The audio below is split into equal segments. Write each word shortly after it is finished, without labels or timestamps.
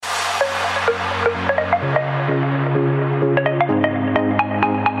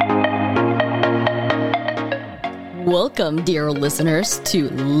Welcome, dear listeners, to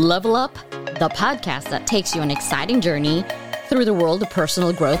Level Up, the podcast that takes you on an exciting journey through the world of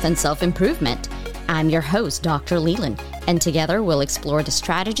personal growth and self-improvement. I'm your host, Dr. Leland, and together we'll explore the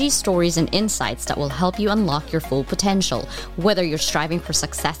strategies, stories, and insights that will help you unlock your full potential. Whether you're striving for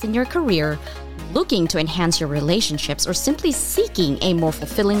success in your career, looking to enhance your relationships, or simply seeking a more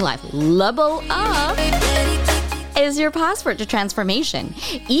fulfilling life, Level Up is your passport to transformation.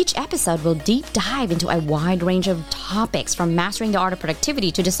 Each episode will deep dive into a wide range of topics, from mastering the art of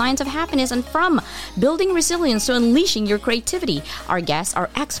productivity to the science of happiness, and from building resilience to unleashing your creativity. Our guests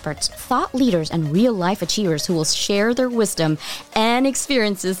are experts, thought leaders, and real-life achievers who will share their wisdom and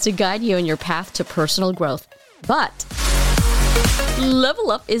experiences to guide you on your path to personal growth. But Level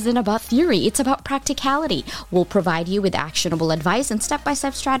Up isn't about theory, it's about practicality. We'll provide you with actionable advice and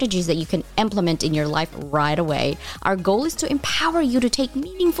step-by-step strategies that you can implement in your life right away. Our goal is to empower you to take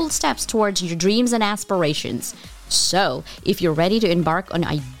meaningful steps towards your dreams and aspirations. So, if you're ready to embark on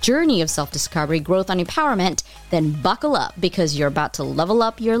a journey of self-discovery, growth, and empowerment, then buckle up because you're about to level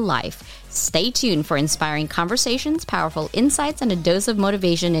up your life. Stay tuned for inspiring conversations, powerful insights, and a dose of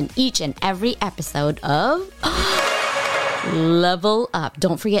motivation in each and every episode of Level Up.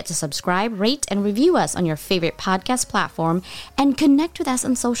 Don't forget to subscribe, rate, and review us on your favorite podcast platform, and connect with us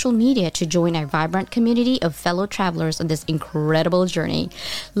on social media to join our vibrant community of fellow travelers on this incredible journey.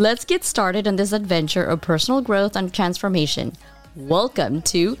 Let's get started on this adventure of personal growth and transformation. Welcome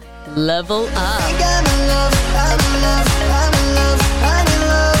to Level Up.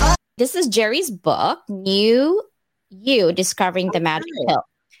 This is Jerry's book, New You, Discovering the Magic Pill.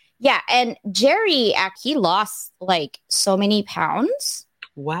 Yeah, and Jerry, he lost like so many pounds.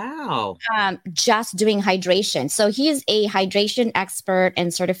 Wow. Just doing hydration. So he is a hydration expert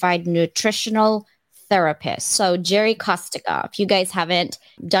and certified nutritional therapist. So Jerry Costiga, if you guys haven't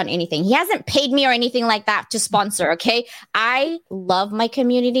done anything, he hasn't paid me or anything like that to sponsor, okay? I love my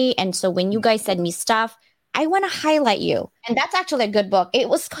community. And so when you guys send me stuff, I want to highlight you. And that's actually a good book. It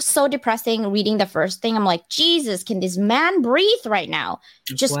was so depressing reading the first thing. I'm like, Jesus, can this man breathe right now?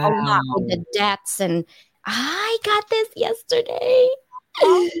 Just a lot with the debts. And I got this yesterday.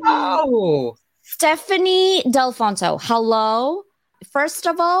 Oh. Stephanie Delfonso, hello. First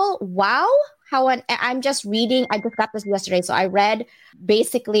of all, wow. I'm just reading. I just got this yesterday. So I read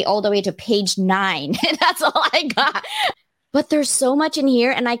basically all the way to page 9. And that's all I got. But there's so much in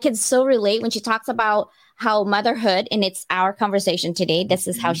here. And I can so relate when she talks about how motherhood, and it's our conversation today. This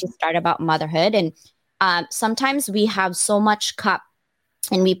is how she started about motherhood. And sometimes we have so much cup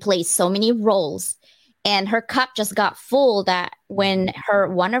and we play so many roles, and her cup just got full that when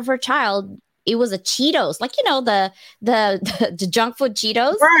one of her child, it was a Cheetos, like, you know, the junk food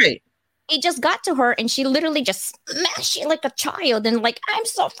Cheetos. Right. It just got to her and she literally just smashed it like a child. And like, I'm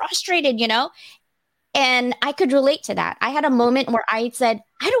so frustrated, you know? And I could relate to that. I had a moment where I said,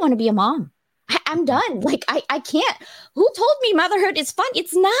 I don't want to be a mom. I'm done. Like, I can't. Who told me motherhood is fun?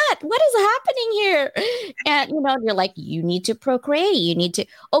 It's not. What is happening here? And, you know, you're like, you need to procreate. You need to.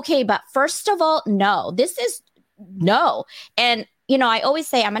 Okay, but first of all, no. This is no. And, you know, I always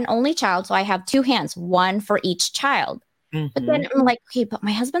say I'm an only child, so I have 2 hands, one for each child. Mm-hmm. But then I'm like, okay, but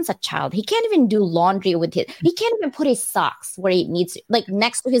my husband's a child. He can't even do laundry with his. He can't even put his socks where he needs to. Like,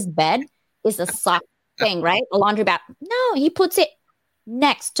 next to his bed is a sock thing, right? A laundry bag. No, he puts it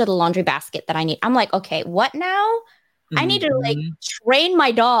next to the laundry basket that I need. I'm like, okay, what now? Mm-hmm. I need to like train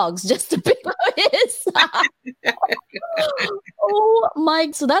my dogs just to pick up his socks. Oh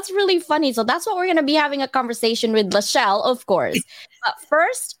my, so that's really funny. So that's what we're going to be having a conversation with LaChelle, of course. But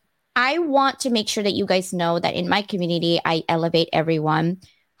first, I want to make sure that you guys know that in my community, I elevate everyone.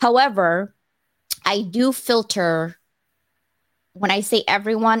 However, I do filter. When I say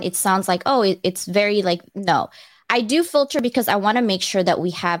everyone, it sounds like, oh, it's very like, no. I do filter because I want to make sure that we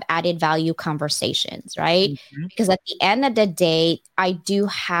have added value conversations, right? Mm-hmm. Because at the end of the day, I do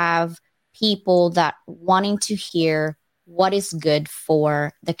have people that wanting to hear what is good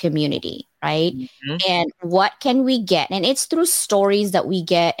for the community, right? Mm-hmm. And what can we get? And it's through stories that we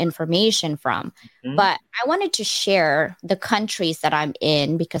get information from. Mm-hmm. But I wanted to share the countries that I'm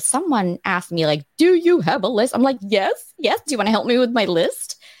in because someone asked me like, do you have a list? I'm like, yes. Do you want to help me with my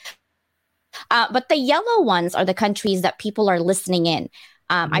list? But the yellow ones are the countries that people are listening in.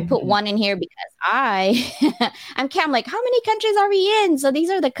 I put one in here because I'm Cam, like, how many countries are we in? So these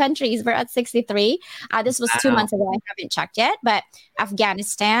are the countries. We're at 63. This was 2 months ago. I haven't checked yet. But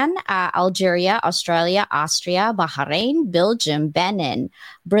Afghanistan, Algeria, Australia, Austria, Bahrain, Belgium, Benin,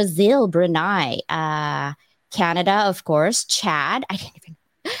 Brazil, Brunei, Canada, of course, Chad. I didn't even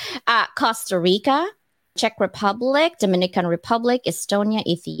Costa Rica, Czech Republic, Dominican Republic, Estonia,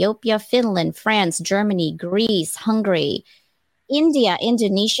 Ethiopia, Finland, France, Germany, Greece, Hungary, India,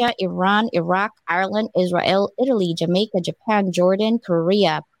 Indonesia, Iran, Iraq, Ireland, Israel, Italy, Jamaica, Japan, Jordan,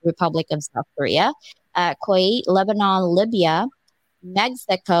 Korea, Republic of South Korea, Kuwait, Lebanon, Libya,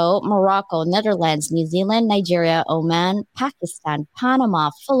 Mexico, Morocco, Netherlands, New Zealand, Nigeria, Oman, Pakistan,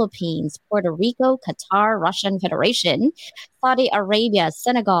 Panama, Philippines, Puerto Rico, Qatar, Russian Federation, Saudi Arabia,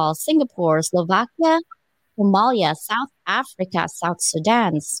 Senegal, Singapore, Slovakia, Somalia, South Africa, South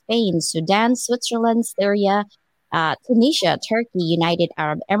Sudan, Spain, Sudan, Switzerland, Syria, Tunisia, Turkey, United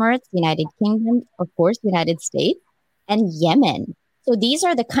Arab Emirates, United Kingdom, of course, United States, and Yemen. So these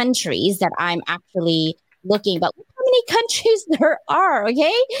are the countries that I'm actually looking, but look how many countries there are,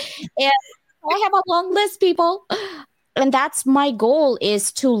 okay? And I have a long list, people. And that's my goal,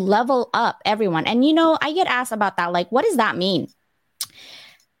 is to level up everyone. And, I get asked about that. Like, what does that mean?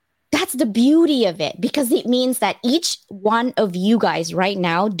 That's the beauty of it, because it means that each one of you guys right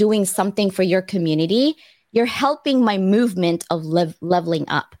now doing something for your community, you're helping my movement of leveling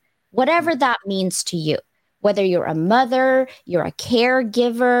up, whatever that means to you. Whether you're a mother, you're a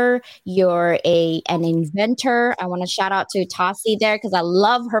caregiver, you're an inventor. I want to shout out to Tassi there because I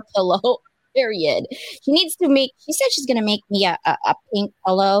love her pillow, period. She said she's going to make me a pink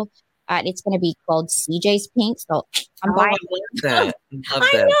pillow. It's going to be called CJ's Pink. So I'm buying that.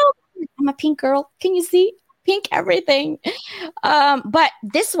 I know. I'm a pink girl. Can you see? Pink everything. But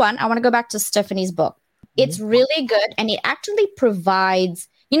this one, I want to go back to Stephanie's book. It's really good. And it actually provides,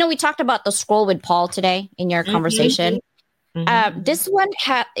 we talked about the scroll with Paul today in your conversation. This one,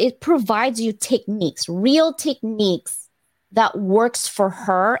 it provides you techniques, real techniques that works for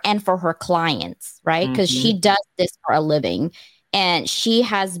her and for her clients, right? Because she does this for a living. And she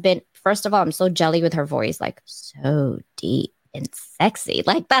has been, first of all, I'm so jelly with her voice, like so deep and sexy.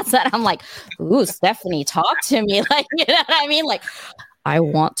 Like that's what I'm like, ooh, Stephanie, talk to me. Like, you know what I mean? Like, I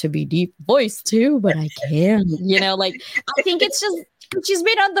want to be deep voice too, but I can't, like, I think it's just, she's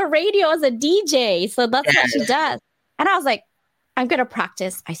been on the radio as a DJ. So that's what she does. And I was like, I'm going to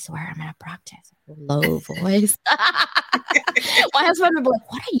practice. I swear I'm going to practice low voice. My husband would be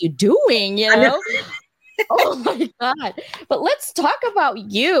like, what are you doing? Oh my God. But let's talk about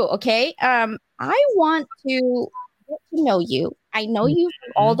you. Okay. I want to get to know you. I know you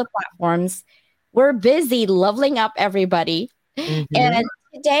from all the platforms. We're busy leveling up everybody. And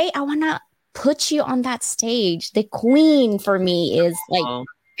today I want to put you on that stage. The queen for me is like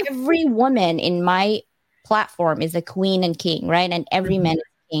every woman in my platform is a queen and king, right? And every man is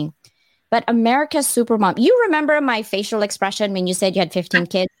a king. But America's Supermom, you remember my facial expression when you said you had 15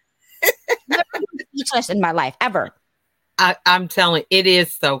 kids? Never been speechless in my life, ever. I'm telling, it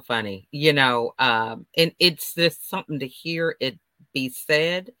is so funny, and it's just something to hear it be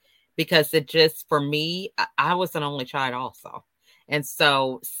said, because it just, for me, I was an only child also. And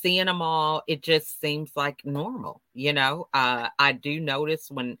so seeing them all, it just seems like normal, I do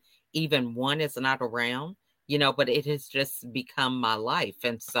notice when even one is not around, but it has just become my life.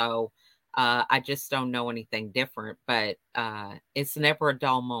 And so I just don't know anything different, but it's never a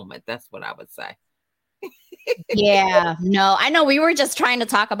dull moment. That's what I would say. Yeah, no, I know we were just trying to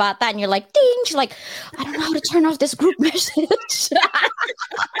talk about that and you're like, ding, she's like, I don't know how to turn off this group message.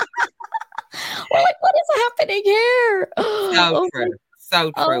 We're like, what is happening here? So true.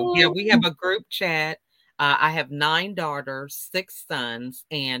 So true. Yeah, we have Oh. a group chat. I have 9 daughters, 6 sons.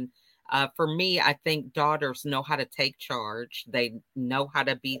 And for me, I think daughters know how to take charge. They know how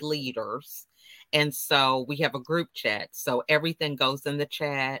to be leaders. And so we have a group chat. So everything goes in the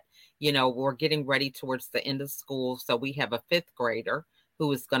chat. We're getting ready towards the end of school. So we have a 5th grader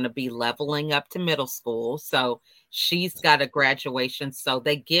who is going to be leveling up to middle school. So she's got a graduation. So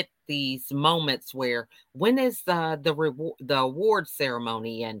they get these moments where, when is the award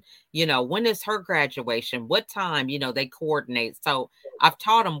ceremony, and when is her graduation, what time, they coordinate. So I've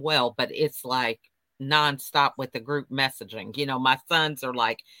taught them well, but it's like nonstop with the group messaging. My sons are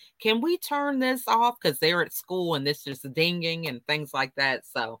like, can we turn this off, because they're at school and this just dinging and things like that.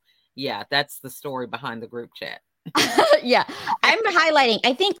 So yeah, that's the story behind the group chat. Yeah, I'm highlighting,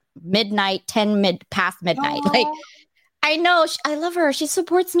 I think past midnight. Like, I know, I love her. She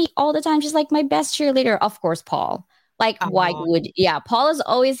supports me all the time. She's like my best cheerleader. Of course, Paul. Like, why would, Paul is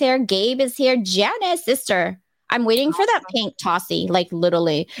always here. Gabe is here. Janice, sister. I'm waiting for that pink Tossie, like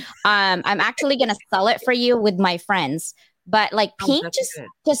literally. I'm actually going to sell it for you with my friends. But like pink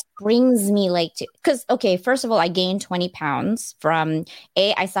just brings me like to, because, okay, first of all, I gained 20 pounds from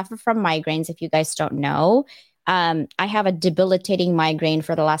I suffer from migraines. If you guys don't know, I have a debilitating migraine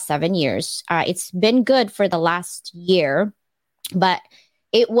for the last 7 years. It's been good for the last year, but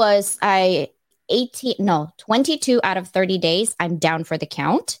it 22 out of 30 days, I'm down for the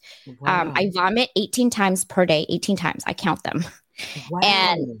count. Wow. I vomit 18 times per day, 18 times. I count them.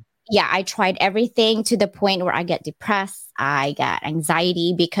 And Wow. yeah, I tried everything to the point where I get depressed. I get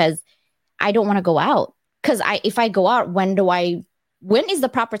anxiety because I don't want to go out. Because if I go out, when is the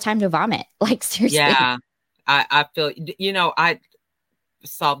proper time to vomit? Like, seriously. Yeah. I feel, I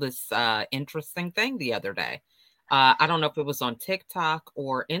saw this interesting thing the other day. I don't know if it was on TikTok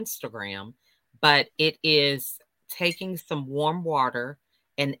or Instagram, but it is taking some warm water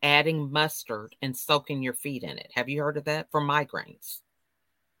and adding mustard and soaking your feet in it. Have you heard of that for migraines?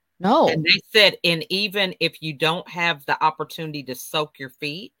 And No. they said, and even if you don't have the opportunity to soak your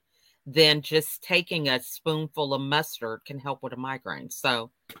feet, then just taking a spoonful of mustard can help with a migraine.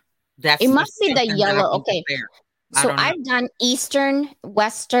 So It that's must just be the something that I yellow. can Okay. compare. I So don't know. I've done Eastern,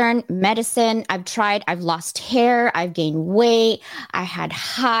 Western medicine. I've tried, I've lost hair, I've gained weight, I had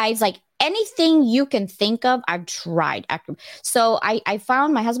hives, like anything you can think of, I've tried. So I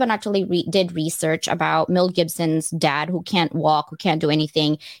found my husband actually did research about Mel Gibson's dad who can't walk, who can't do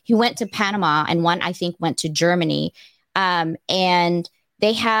anything. He went to Panama and one, I think, went to Germany. And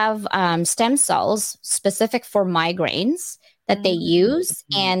they have stem cells specific for migraines that they use,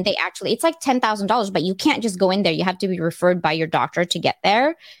 Mhm. and they actually, it's like $10,000, but you can't just go in there. You have to be referred by your doctor to get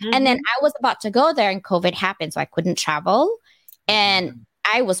there. And then Mhm. I was about to go there and COVID happened, so I couldn't travel. And Wow.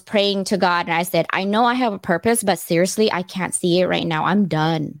 I was praying to God and I said, I know I have a purpose, but seriously, I can't see it right now. I'm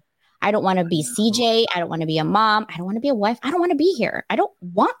done. I don't want to be Wow. CJ. I don't want to be a mom. I don't want to be a wife. I don't want to be here. I don't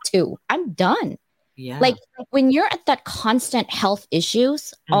want to. I'm done. Yeah. Like when you're at that constant health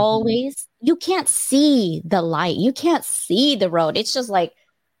issues, Mhm. always, you can't see the light. You can't see the road. It's just like,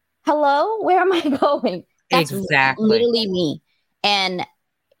 hello, where am I going? That's Exactly. literally me. And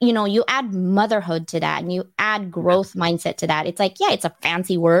you add motherhood to that and you add growth mindset to that. It's like, yeah, it's a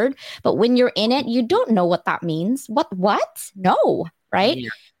fancy word, but when you're in it, you don't know what that means. What? No, right? Yeah.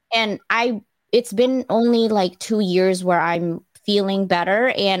 And it's been only like 2 years where I'm feeling better.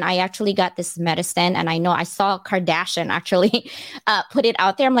 And I actually got this medicine. And I know I saw Kardashian actually put it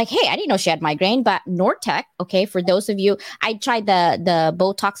out there. I'm like, hey, I didn't know she had migraine, but Nortec, okay, for those of you, I tried the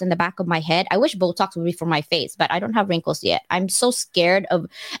Botox in the back of my head. I wish Botox would be for my face, but I don't have wrinkles yet. I'm so scared of,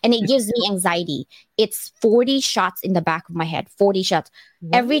 and it gives me anxiety. It's 40 shots in the back of my head, 40 shots.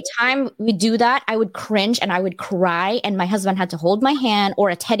 What? Every time we do that, I would cringe and I would cry, and my husband had to hold my hand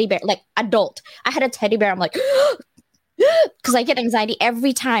or a teddy bear, like adult. I had a teddy bear. I'm like, because I get anxiety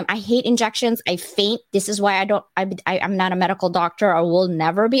every time. I hate injections. I faint. This is why I'm not a medical doctor or will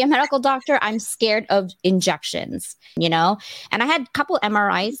never be a medical doctor. I'm scared of injections. And I had a couple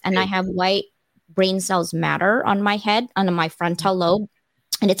MRIs and I have white brain cells matter on my head, on my frontal lobe.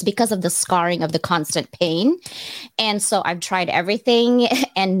 And it's because of the scarring of the constant pain. And so I've tried everything,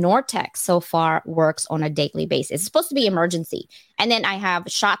 and Nortec so far works on a daily basis. It's supposed to be emergency. And then I have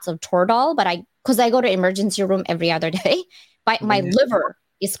shots of Toradol, but because I go to emergency room every other day, but my Yeah. liver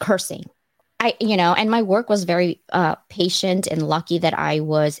is cursing. And my work was very patient and lucky that I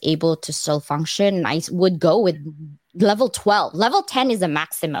was able to still function. And I would go with level 12. Level 10 is the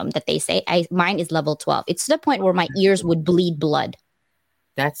maximum that they say. Mine is level 12. It's to the point where my ears would bleed blood.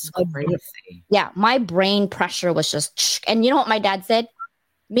 That's crazy. Yeah, my brain pressure was just, and you know what my dad said?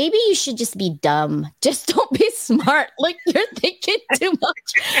 Maybe you should just be dumb. Just don't be smart. Like you're thinking too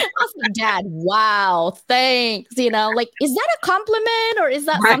much. I was like, Dad, wow, thanks. Like, is that a compliment or is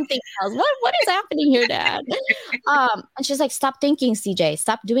that Right. something else? What is happening here, Dad? And she's like, stop thinking, CJ.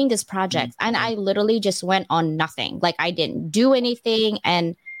 Stop doing this project. And I literally just went on nothing. Like I didn't do anything.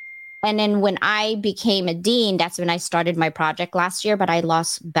 And then when I became a dean, that's when I started my project last year, but I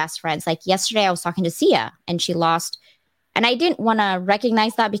lost best friends. Like yesterday, I was talking to Sia and she lost, and I didn't want to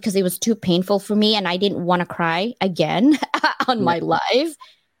recognize that because it was too painful for me. And I didn't want to cry again on Yeah. my live.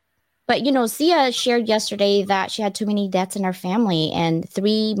 But, Sia shared yesterday that she had too many deaths in her family. And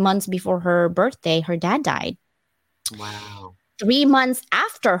 3 months before her birthday, her dad died. Wow. 3 months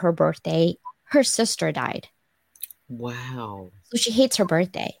after her birthday, her sister died. Wow. So she hates her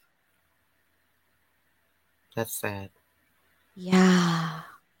birthday. That's sad. Yeah.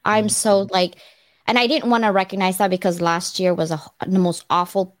 I'm so like, and I didn't want to recognize that because last year was the most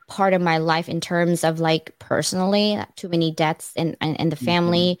awful part of my life in terms of like personally, too many deaths in the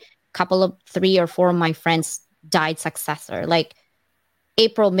family. Couple of 3 or 4 of my friends died successor, like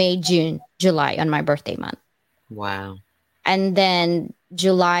April, May, June, July on my birthday month. Wow. And then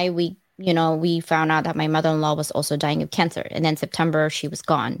July, we found out that my mother-in-law was also dying of cancer. And then September, she was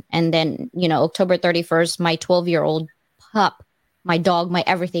gone. And then, October 31st, my 12-year-old pup, my dog, my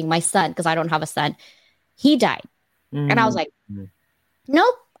everything, my son, because I don't have a son, he died. And I was like,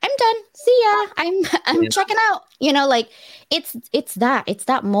 nope, I'm done. See ya. I'm Yeah. checking out. Like it's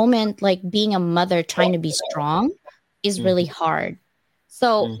that moment, like being a mother trying to be strong is really Mhm. hard.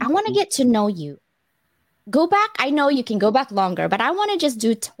 So I want to Mhm. get to know you. Go back. I know you can go back longer, but I want to just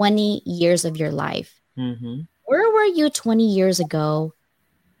do 20 years of your life. Mhm. Where were you 20 years ago?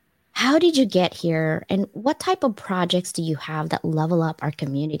 How did you get here? And what type of projects do you have that level up our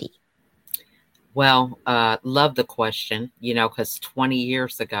community? Well, love the question, because 20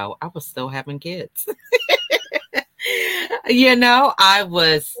 years ago, I was still having kids. I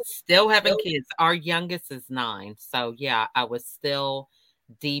was still having kids. Our youngest is 9. So, yeah, I was still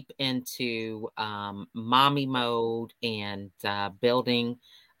deep into mommy mode and building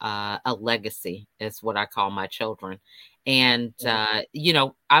a legacy, is what I call my children. And,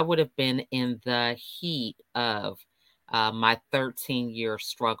 I would have been in the heat of my 13-year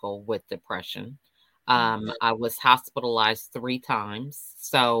struggle with depression. I was hospitalized 3 times.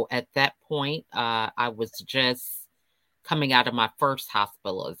 So at that point, I was just coming out of my first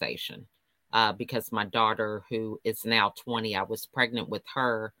hospitalization because my daughter, who is now 20, I was pregnant with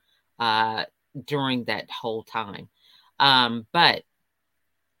her uh, during that whole time. But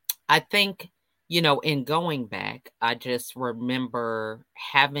I think, in going back, I just remember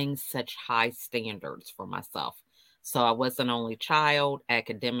having such high standards for myself. So I was an only child.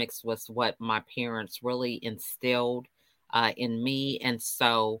 Academics was what my parents really instilled in me. And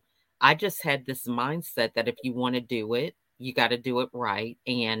so I just had this mindset that if you want to do it, you got to do it right.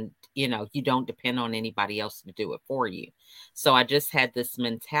 And, you don't depend on anybody else to do it for you. So I just had this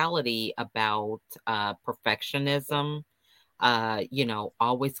mentality about perfectionism,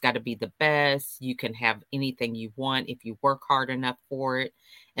 always got to be the best. You can have anything you want if you work hard enough for it.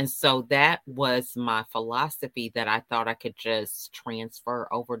 And so that was my philosophy that I thought I could just transfer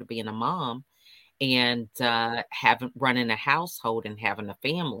over to being a mom and having running a household and having a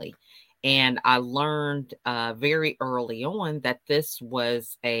family. And I learned very early on that this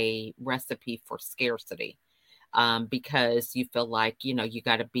was a recipe for scarcity. Because you feel like, you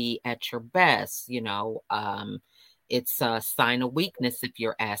got to be at your best, it's a sign of weakness if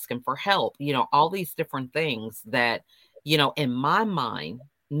you're asking for help, all these different things that, in my mind,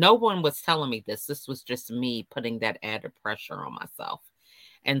 no one was telling me this. This was just me putting that added pressure on myself.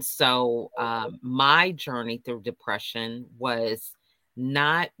 And so my journey through depression was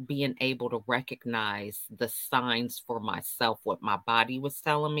not being able to recognize the signs for myself, what my body was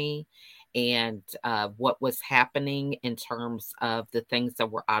telling me, and what was happening in terms of the things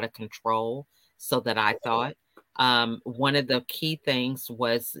that were out of control. So that I thought one of the key things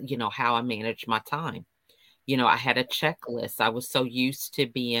was, how I managed my time. I had a checklist. I was so used to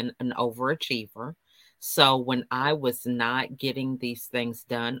being an overachiever. So when I was not getting these things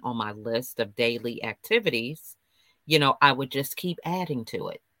done on my list of daily activities, I would just keep adding to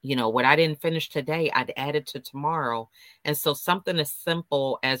it. What I didn't finish today, I'd add it to tomorrow. And so something as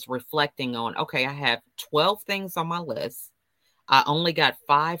simple as reflecting on, okay, I have 12 things on my list. I only got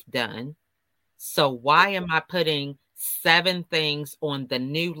 5 done. So why am I putting 7 things on the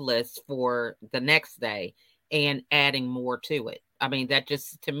new list for the next day and adding more to it? I mean, that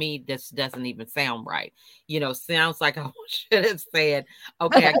just, to me, this doesn't even sound right. Sounds like I should have said,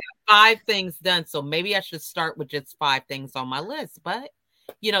 okay, I got 5 things done. So maybe I should start with just 5 things on my list. But,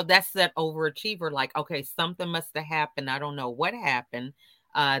 that's that overachiever. Like, okay, something must have happened. I don't know what happened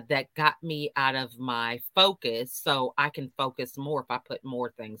that got me out of my focus. So I can focus more if I put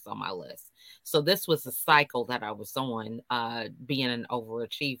more things on my list. So this was a cycle that I was on, being an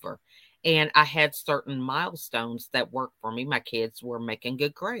overachiever. And I had certain milestones that worked for me. My kids were making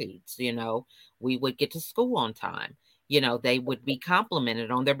good grades. We would get to school on time. They would be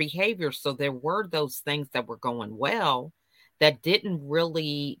complimented on their behavior. So there were those things that were going well that didn't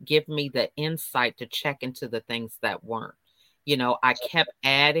really give me the insight to check into the things that weren't. I kept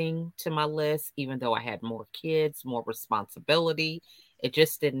adding to my list, even though I had more kids, more responsibility. It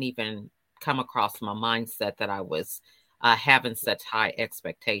just didn't even come across my mindset that I was having such high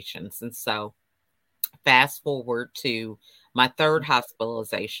expectations. And so, fast forward to my third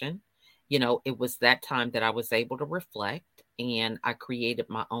hospitalization, it was that time that I was able to reflect, and I created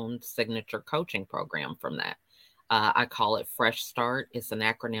my own signature coaching program from that. I call it Fresh Start. It's an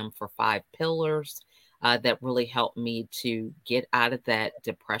acronym for 5 pillars that really helped me to get out of that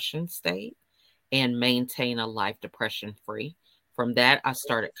depression state and maintain a life depression free. From that, I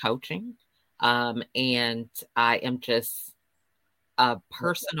started coaching. And I am just a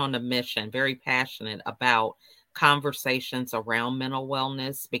person on a mission, very passionate about conversations around mental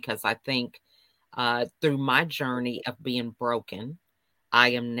wellness because I think through my journey of being broken,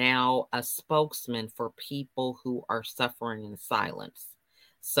 I am now a spokesman for people who are suffering in silence.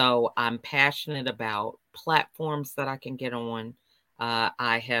 So I'm passionate about platforms that I can get on.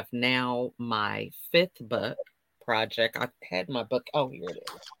 I have now my fifth book project. I had my book. Oh, here it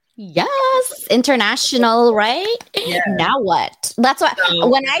is. Yes, international, right? Yeah. Now what? That's what So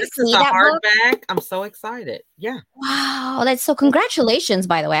when I this is see a that book. hardback. I'm so excited. Yeah. Wow, that's so congratulations,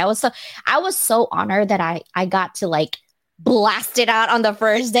 by the way. I was so honored that I got to like blast it out on the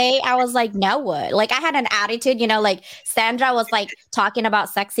first day. I was like, now what? Like I had an attitude, like Sandra was like talking about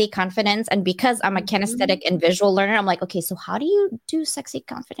sexy confidence. And because I'm a Mhm. kinesthetic and visual learner, I'm like, okay, so how do you do sexy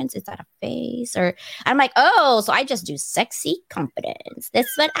confidence? Is that a face? Or I'm like, oh, so I just do sexy confidence.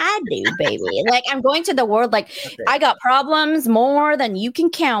 That's what I do, baby. Like I'm going to the world like I got problems more than you can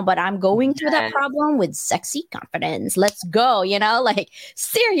count, but I'm going through that Yes. problem with sexy confidence. Let's go, like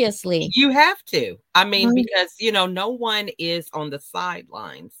seriously. You have to. I mean, Mm, because, no one is on the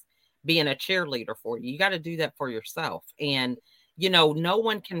sidelines being a cheerleader for you. You got to do that for yourself. And, no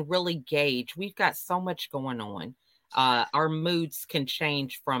one can really gauge. We've got so much going on. Our moods can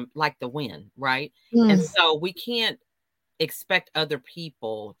change from like the wind, right? And mm, so we can't expect other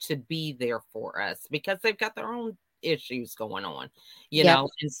people to be there for us because they've got their own issues going on, yep.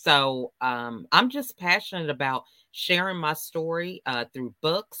 and so I'm just passionate about sharing my story through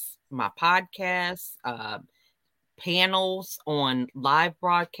books, my podcasts, panels on live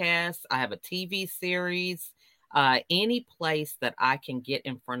broadcasts. I have a TV series. Any place that I can get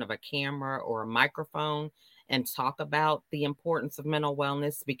in front of a camera or a microphone and talk about the importance of mental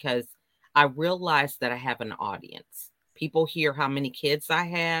wellness, because I realize that I have an audience. People hear how many kids I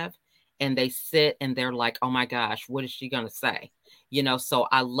have and they sit and they're like, oh my gosh, what is she going to say? So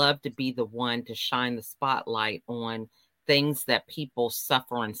I love to be the one to shine the spotlight on things that people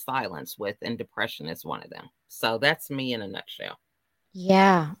suffer in silence with, and depression is one of them. So that's me in a nutshell.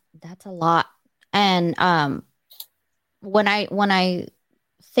 Yeah, that's a lot. And when I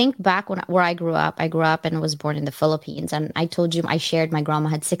think back where I grew up and was born in the Philippines. And I told you I shared my grandma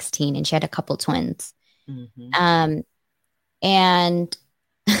had 16 and she had a couple twins. Mm-hmm. Um, and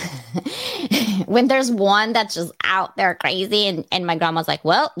when there's one that's just out there crazy, and my grandma's like,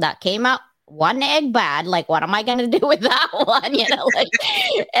 well, that came out one egg bad. Like, what am I gonna do with that one? Like,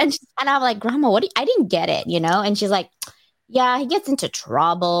 and I'm like, Grandma, I didn't get it, And she's like, yeah, he gets into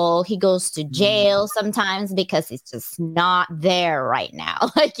trouble. He goes to jail sometimes because he's just not there right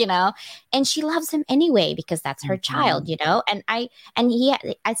now. And she loves him anyway because that's her Mm-hmm. child.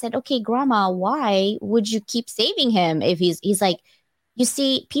 I said, okay, Grandma, why would you keep saving him if he's like, you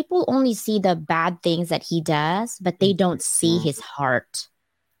see, people only see the bad things that he does, but they don't see Mm-hmm. his heart.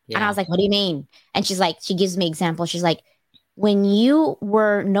 And I Yeah. was like, what do you mean? And she's like, she gives me example. She's like, when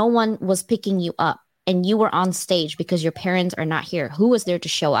no one was picking you up and you were on stage because your parents are not here, who was there to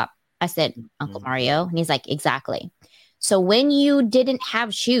show up? I said, Uncle Mm-hmm. Mario. And he's like, exactly. So when you didn't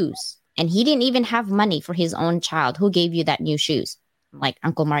have shoes and he didn't even have money for his own child, who gave you that new shoes? I'm like,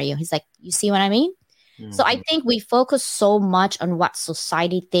 Uncle Mario. He's like, you see what I mean? So I Mm-hmm. think we focus so much on what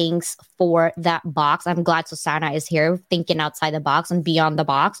society thinks for that box. I'm glad Susanna is here thinking outside the box and beyond the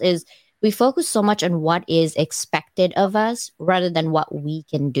box is we focus so much on what is expected of us rather than what we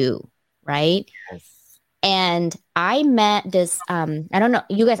can do, right? Yes. And I met this, I don't know,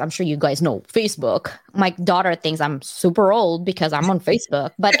 you guys, I'm sure you guys know Facebook. My daughter thinks I'm super old because I'm on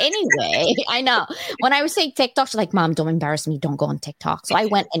Facebook. But anyway, I know when I would say TikTok, she's like, Mom, don't embarrass me. Don't go on TikTok. So I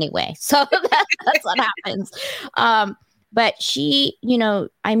went anyway. So that's what happens. But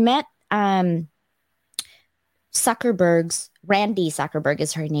I met Randy Zuckerberg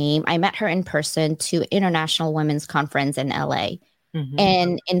is her name. I met her in person to International Women's Conference in LA Mm-hmm.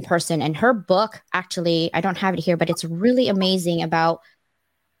 and in person. And her book, actually, I don't have it here, but it's really amazing about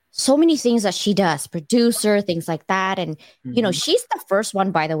so many things that she does, producer, things like that. And, Mm-hmm. she's the first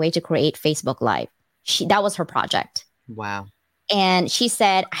one, by the way, to create Facebook Live. That was her project. Wow. And she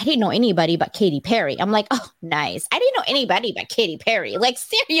said, I didn't know anybody but Katy Perry. I'm like, oh, nice. I didn't know anybody but Katy Perry. Like,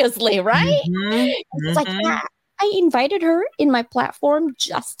 seriously, right? Mm-hmm. And she's like, Mm-hmm. yeah, I invited her in my platform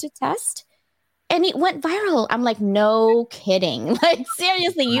just to test. And it went viral. I'm like, no kidding. Like,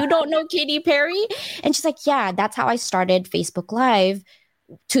 seriously, you don't know Katy Perry? And she's like, yeah, that's how I started Facebook Live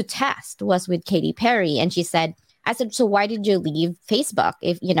to test was with Katy Perry. And she said, I said, so why did you leave Facebook?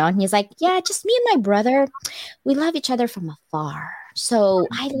 And he's like, yeah, just me and my brother, we love each other from afar. So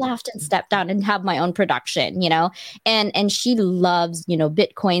I left and stepped down and have my own production. And she loves,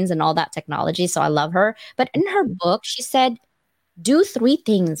 Bitcoins and all that technology. So I love her. But in her book, she said, do 3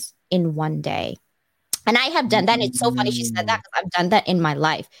 things in one day. And I have done that. It's so funny she said that because I've done that in my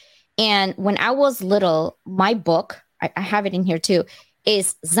life. And when I was little, my book, I have it in here too,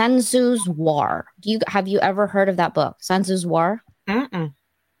 is Sun Tzu's War. Have you ever heard of that book, Sun Tzu's War? Mm-mm.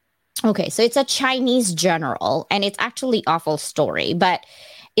 Okay, so it's a Chinese general, and it's actually awful story, but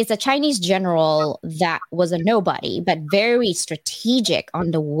it's a Chinese general that was a nobody, but very strategic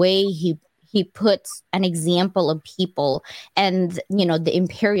on the way he puts an example of people, and the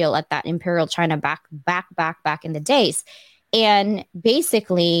imperial at that imperial China back in the days. And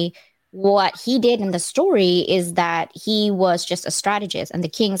basically what he did in the story is that he was just a strategist, and the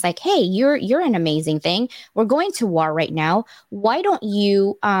king's like, hey, you're an amazing thing. We're going to war right now. Why don't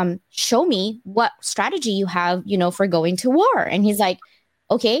you show me what strategy you have, for going to war? And he's like,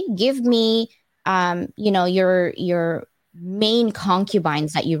 okay, give me your main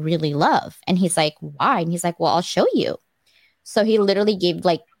concubines that you really love. And he's like, why? And he's like, well, I'll show you. So he literally gave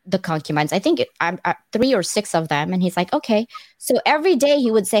like the concubines, I think I'm 3 or 6 of them. And he's like, okay. So every day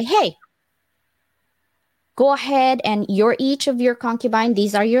he would say, hey, go ahead, and you're each of your concubine.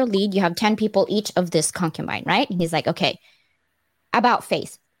 These are your lead. You have 10 people each of this concubine, right? And he's like, okay, about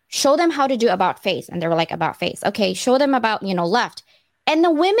face. Show them how to do about face. And they were like, about face. Okay, show them about, left. And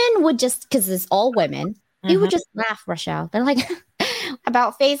the women would just, because it's all women, they would just laugh, LaChelle. They're like,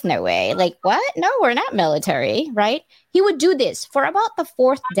 about face, no way. Like, what? No, we're not military, right? He would do this for about the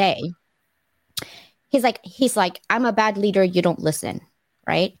 4th day. He's like, I'm a bad leader. You don't listen,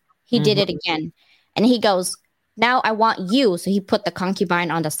 right? He did it again. And he goes, now I want you. So he put the concubine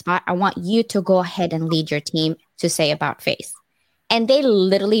on the spot. I want you to go ahead and lead your team to say about face. And they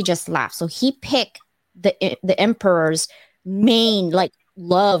literally just laugh. So he picked the emperor's main, like,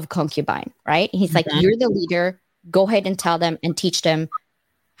 love concubine, right? He's like, you're the leader. Go ahead and tell them and teach them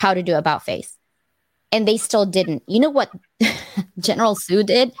how to do about face. And they still didn't. You know what General Su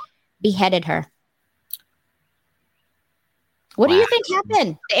did? Beheaded her. What do you think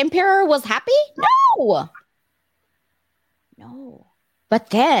happened? The emperor was happy? No. But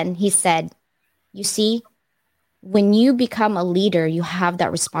then he said, you see, when you become a leader, you have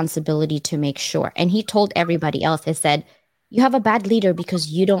that responsibility to make sure. And he told everybody else, he said, you have a bad leader because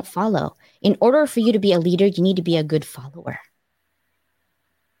you don't follow. In order for you to be a leader, you need to be a good follower.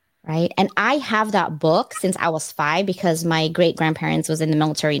 Right? And I have that book since I was 5 because my great-grandparents was in the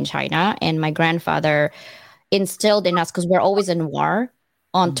military in China, and my grandfather instilled in us, because we're always in war,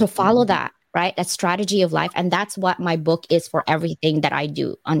 on to follow that, right? That strategy of life. And that's what my book is for everything that I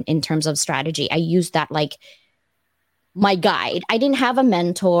do in terms of strategy. I use that like my guide. I didn't have a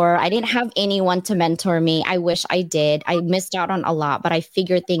mentor. I didn't have anyone to mentor me. I wish I did. I missed out on a lot, but I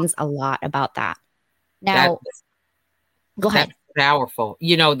figured things a lot about that. Now, go ahead. That's powerful.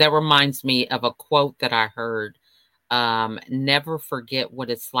 That reminds me of a quote that I heard. Never forget what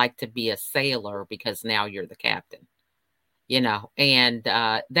it's like to be a sailor, because now you're the captain. And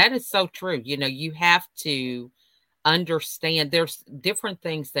that is so true. You have to understand there's different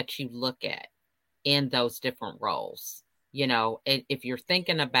things that you look at in those different roles. If you're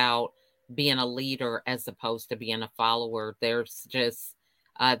thinking about being a leader as opposed to being a follower, there's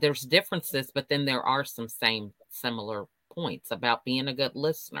differences, but then there are some similar points about being a good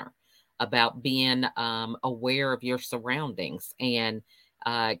listener, about being aware of your surroundings, and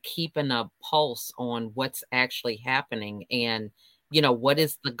keeping a pulse on what's actually happening, and what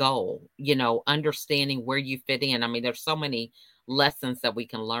is the goal, understanding where you fit in. I mean, there's so many lessons that we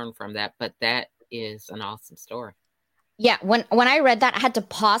can learn from that, but that is an awesome story. Yeah, when I read that, I had to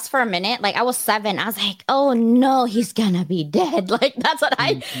pause for a minute. Like, I was 7. I was like, oh no, he's gonna be dead. Like, that's what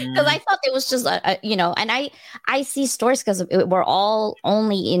because I thought it was just and I see stories because we're all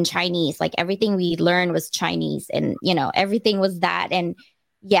only in Chinese. Like, everything we learned was Chinese, and everything was that. And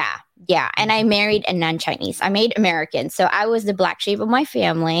yeah. And I married a non-Chinese. I made American. So I was the black sheep of my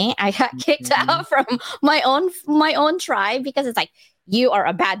family. I got kicked out from my own tribe because it's like, you are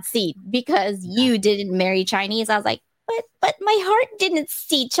a bad seed because you didn't marry Chinese. I was like, but my heart didn't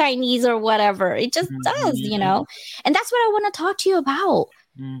see Chinese or whatever. It just does, And that's what I want to talk to you about.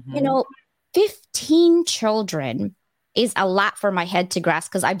 15 children is a lot for my head to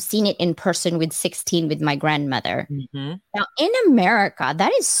grasp because I've seen it in person with 16 with my grandmother. Now, in America,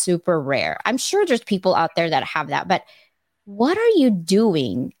 that is super rare. I'm sure there's people out there that have that, but what are you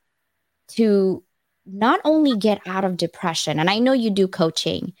doing to not only get out of depression? And I know you do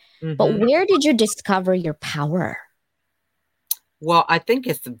coaching, but where did you discover your power? Well, I think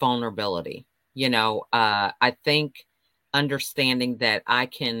it's the vulnerability. I think understanding that I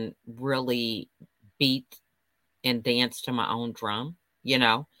can really beat and dance to my own drum,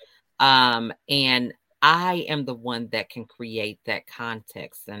 and I am the one that can create that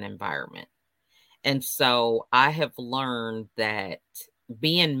context and environment. And so I have learned that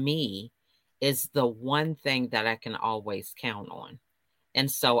being me is the one thing that I can always count on. And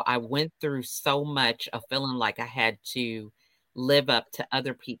so I went through so much of feeling like I had to live up to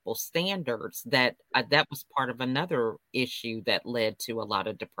other people's standards, that that was part of another issue that led to a lot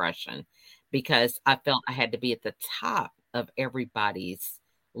of depression, because I felt I had to be at the top of everybody's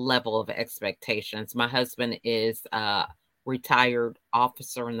level of expectations. My husband is a retired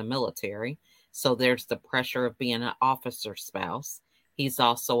officer in the military, so there's the pressure of being an officer spouse. He's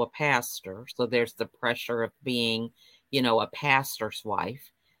also a pastor, so there's the pressure of being, a pastor's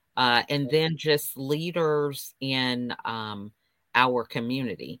wife. And then just leaders in our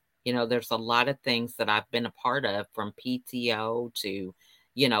community. There's a lot of things that I've been a part of, from PTO to,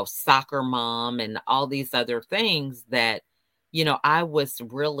 soccer mom and all these other things that, I was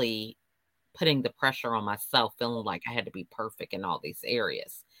really putting the pressure on myself, feeling like I had to be perfect in all these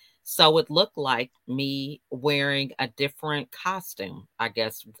areas. So it looked like me wearing a different costume, I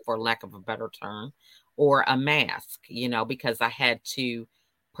guess, for lack of a better term, or a mask, because I had to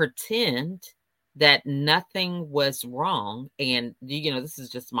pretend that nothing was wrong. And, this is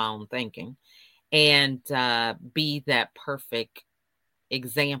just my own thinking, and be that perfect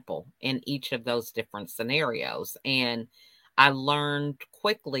example in each of those different scenarios. And I learned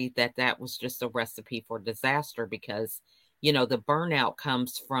quickly that that was just a recipe for disaster, because, the burnout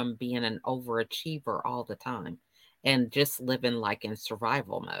comes from being an overachiever all the time and just living like in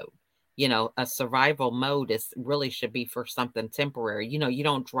survival mode. A survival mode is really should be for something temporary. You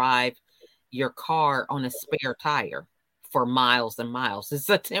don't drive your car on a spare tire for miles and miles. It's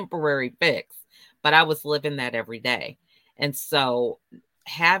a temporary fix. But I was living that every day. And so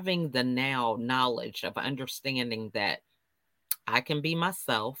having the now knowledge of understanding that I can be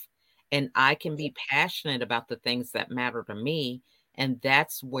myself and I can be passionate about the things that matter to me. And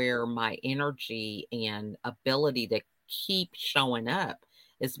that's where my energy and ability to keep showing up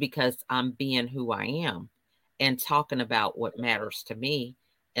is, because I'm being who I am and talking about what matters to me.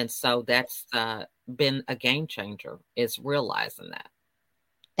 And so that's been a game changer, is realizing that.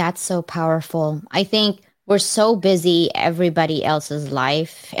 That's so powerful. I think we're so busy everybody else's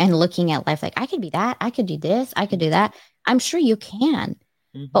life and looking at life like, I could be that, I could do this, I could do that. I'm sure you can.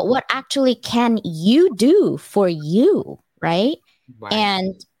 Mm-hmm. But what actually can you do for you, right? Right.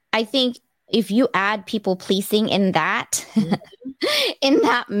 And I think if you add people pleasing in that, Mm-hmm. in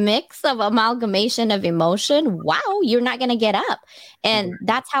that mix of amalgamation of emotion, wow, you're not going to get up. And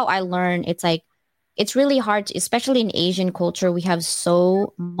that's how I learned. It's like, it's really hard, especially in Asian culture, we have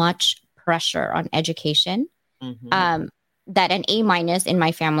so much pressure on education, Mm-hmm. that an A minus in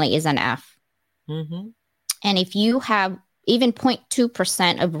my family is an F. Mm-hmm. And if you have even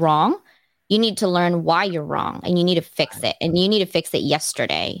 0.2% of wrong, you need to learn why you're wrong and you need to fix it. And you need to fix it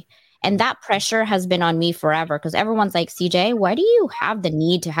yesterday. And that pressure has been on me forever, because everyone's like, CJ, why do you have the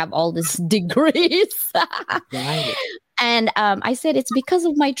need to have all these degrees? Right. And I said, it's because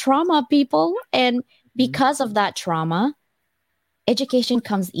of my trauma, people. And because of that trauma, education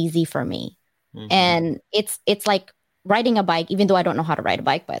comes easy for me. Mm-hmm. And it's like riding a bike, even though I don't know how to ride a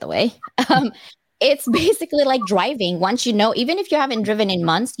bike, by the way. It's basically like driving. Once you know, even if you haven't driven in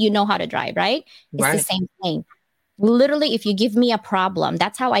months, you know how to drive, right? It's Right. the same thing. Literally, if you give me a problem,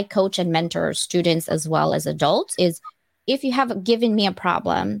 that's how I coach and mentor students as well as adults, is if you have given me a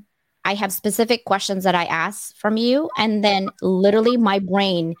problem, I have specific questions that I ask from you. And then literally my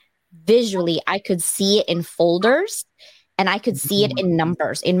brain visually, I could see it in folders and I could see it in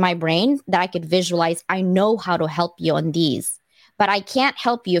numbers in my brain that I could visualize. I know how to help you on these, but I can't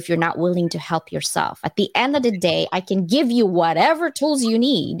help you if you're not willing to help yourself. At the end of the day, I can give you whatever tools you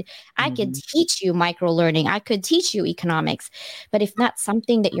need. I could teach you micro learning. I could teach you economics. But if not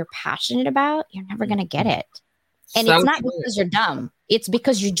something that you're passionate about, you're never going to get it. And So it's not true. because you're dumb. It's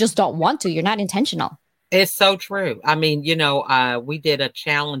because you just don't want to. You're not intentional. It's so true. I mean, we did a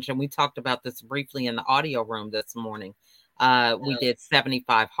challenge and we talked about this briefly in the audio room this morning. We did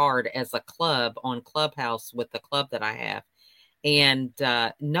 75 hard as a club on Clubhouse with the club that I have. And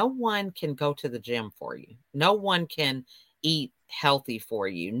no one can go to the gym for you. No one can eat healthy for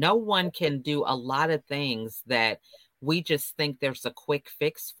you. No one can do a lot of things that we just think there's a quick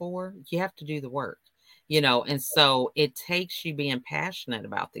fix for. You have to do the work, and so it takes you being passionate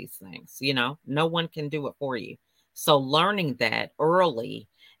about these things. No one can do it for you. So learning that early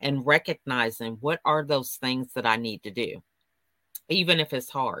and recognizing what are those things that I need to do, even if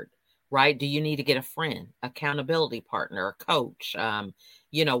it's hard. Right? Do you need to get a friend, accountability partner, a coach?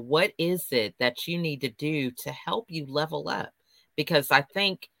 What is it that you need to do to help you level up? Because I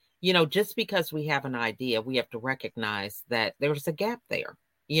think, just because we have an idea, we have to recognize that there's a gap there.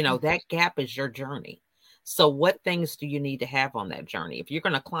 That gap is your journey. So what things do you need to have on that journey? If you're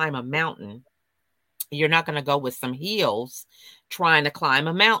going to climb a mountain, you're not going to go with some heels trying to climb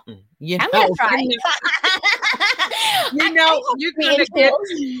a mountain. I'm going to try. you know, have to be in tools.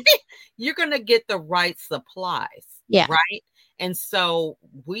 you're gonna get the right supplies, Yeah. right? And so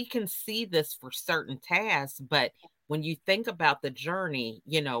we can see this for certain tasks, but when you think about the journey,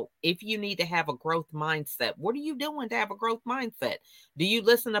 you know, if you need to have a growth mindset, what are you doing to have a growth mindset? Do you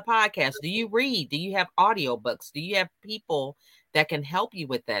listen to podcasts? Do you read? Do you have audiobooks? Do you have people that can help you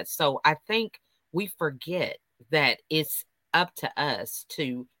with that? So I think we forget that it's up to us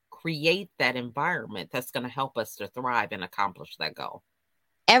to create that environment that's going to help us to thrive and accomplish that goal.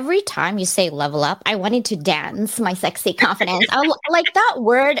 Every time you say level up, I wanted to dance my sexy confidence. Like that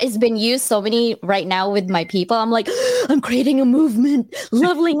word has been used so many right now with my people. I'm like, I'm creating a movement,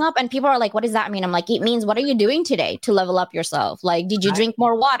 leveling up. And people are like, what does that mean? I'm like, it means, what are you doing today to level up yourself? Like, did you Right. drink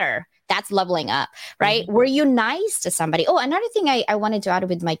more water? That's leveling up, right? Mhm. Were you nice to somebody? Oh, another thing I wanted to add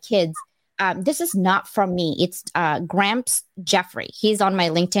with my kids. This is not from me. It's Gramps Jeffrey. He's on my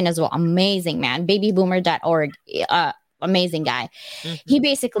LinkedIn as well. Amazing man. Babyboomer.org. Amazing guy. He Mhm.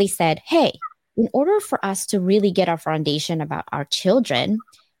 basically said, hey, in order for us to really get our foundation about our children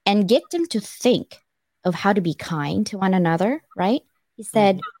and get them to think of how to be kind to one another, right? He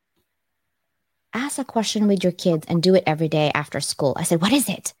said, Mhm. ask a question with your kids and do it every day after school. I said, what is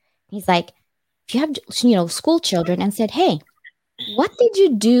it? He's like, if you have, school children, and said, hey, what did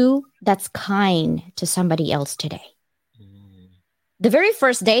you do that's kind to somebody else today? Mhm. The very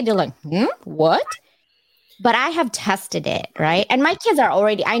first day, they're like, what? But I have tested it, right? And my kids are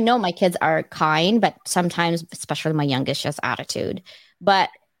already, I know my kids are kind, but sometimes, especially my youngest, just attitude. But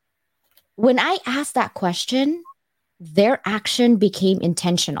when I asked that question, their action became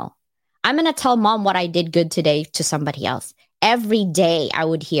intentional. I'm going to tell mom what I did good today to somebody else. Every day I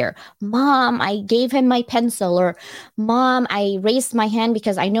would hear, Mom, I gave him my pencil, or Mom, I raised my hand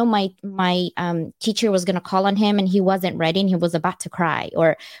because I know my teacher was going to call on him and he wasn't ready and he was about to cry.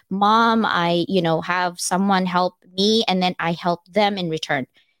 Or Mom, I, have someone help me and then I help them in return.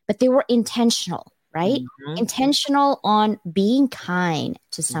 But they were intentional, right? Mhm. Intentional on being kind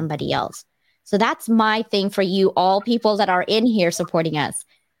to somebody else. So that's my thing for you, all people that are in here supporting us.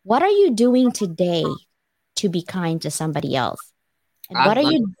 What are you doing today to be kind to somebody else? And I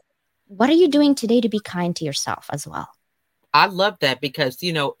love what are you doing today to be kind to yourself as well? I love that because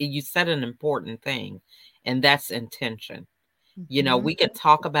you said an important thing, and that's intention. Mhm. We could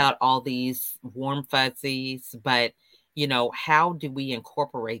talk about all these warm fuzzies, but how do we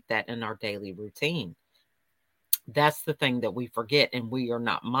incorporate that in our daily routine? That's the thing that we forget and we are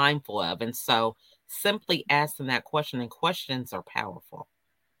not mindful of. And so simply asking that question, and questions are powerful.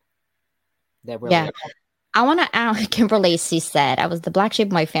 They really Yeah. are. I want to add, Kimberly C said, I was the black sheep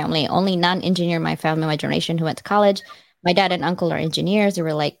of my family, only non-engineer in my family, my generation who went to college. My dad and uncle are engineers. They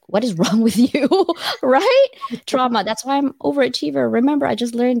were like, what is wrong with you? Right? Trauma. That's why I'm overachiever. Remember, I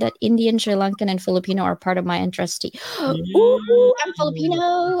just learned that Indian, Sri Lankan, and Filipino are part of my interest. Ooh, I'm Mm.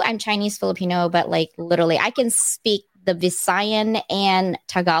 Filipino. I'm Chinese Filipino, but like literally, I can speak the Visayan and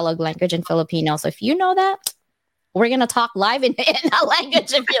Tagalog language in Filipino. So if you know that, we're going to talk live in that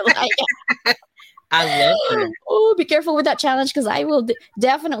language if you like. I love that. Oh, be careful with that challenge because I will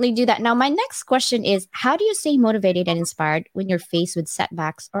definitely do that. Now, my next question is, how do you stay motivated and inspired when you're faced with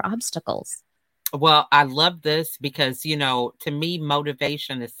setbacks or obstacles? Well, I love this because, to me,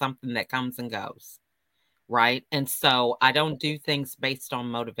 motivation is something that comes and goes, right? And so I don't do things based on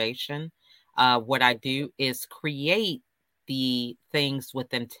motivation. What I do is create the things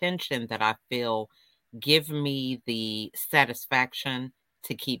with intention that I feel give me the satisfaction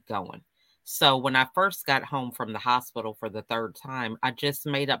to keep going. So when I first got home from the hospital for the third time, I just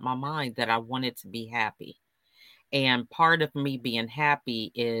made up my mind that I wanted to be happy. And part of me being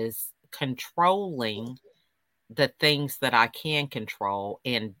happy is controlling the things that I can control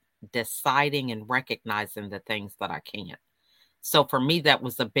and deciding and recognizing the things that I can't. So for me, that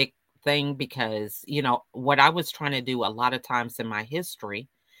was a big thing because, what I was trying to do a lot of times in my history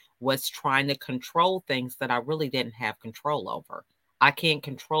was trying to control things that I really didn't have control over. I can't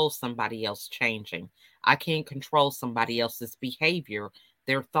control somebody else changing. I can't control somebody else's behavior,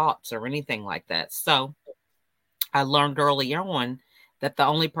 their thoughts, or anything like that. So I learned early on that the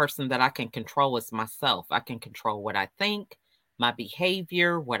only person that I can control is myself. I can control what I think, my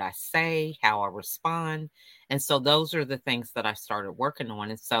behavior, what I say, how I respond. And so those are the things that I started working on.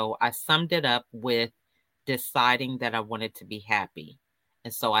 And so I summed it up with deciding that I wanted to be happy.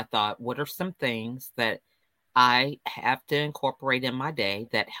 And so I thought, what are some things that I have to incorporate in my day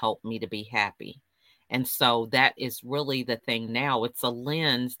that help me to be happy? And so that is really the thing now. It's a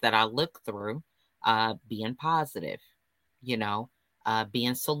lens that I look through, being positive, you know,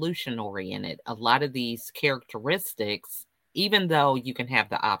 being solution oriented. A lot of these characteristics, even though you can have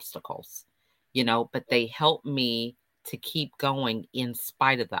the obstacles, but they help me to keep going in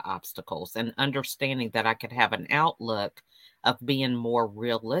spite of the obstacles, and understanding that I could have an outlook of being more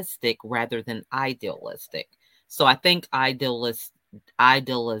realistic rather than idealistic. So I think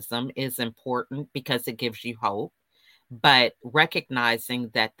idealism is important because it gives you hope, but recognizing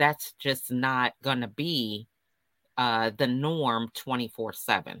that that's just not going to be the norm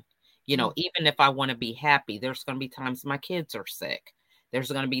 24/7. Even if I want to be happy, there's going to be times my kids are sick.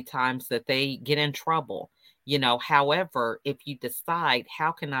 There's going to be times that they get in trouble. However, if you decide,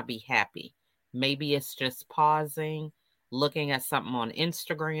 how can I be happy? Maybe it's just pausing, looking at something on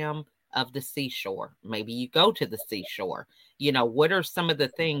Instagram of the seashore. Maybe you go to the seashore. What are some of the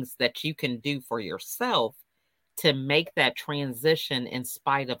things that you can do for yourself to make that transition in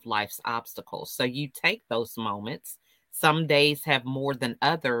spite of life's obstacles? So you take those moments. Some days have more than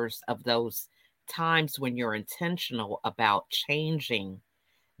others of those times when you're intentional about changing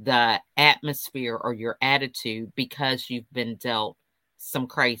the atmosphere or your attitude because you've been dealt some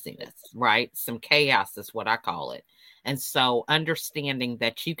craziness, right? Some chaos is what I call it. And so understanding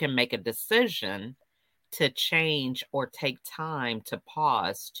that you can make a decision to change or take time to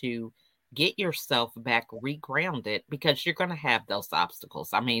pause, to get yourself back regrounded, because you're going to have those obstacles.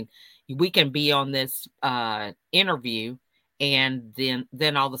 I mean, we can be on this interview, and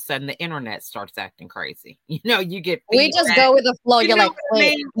then all of a sudden the internet starts acting crazy. You get feedback. We just go with the flow. You're like,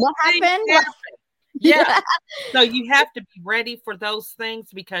 wait, what happened? Yeah. So you have to be ready for those things,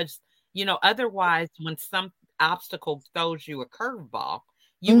 because otherwise, when some obstacle throws you a curveball,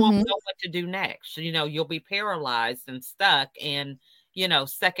 you won't know what to do next. You'll be paralyzed and stuck and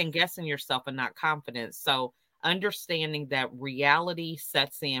second guessing yourself and not confident. So understanding that reality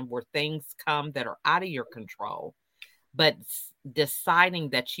sets in where things come that are out of your control, but deciding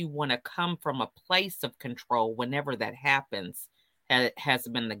that you want to come from a place of control whenever that happens has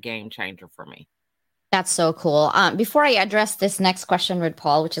been the game changer for me. That's so cool. Before I address this next question with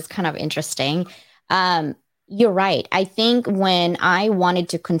Paul, which is kind of interesting, you're right. I think when I wanted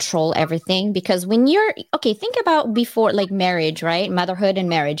to control everything, because when think about before, like marriage, right? Motherhood and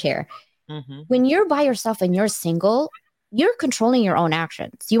marriage here. Mm-hmm. When you're by yourself and you're single, you're controlling your own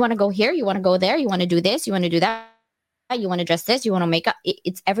actions. You want to go here, you want to go there, you want to do this, you want to do that, you want to dress this, you want to make up.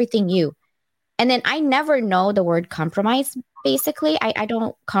 It's everything you. And then I never know the word compromise. Basically, I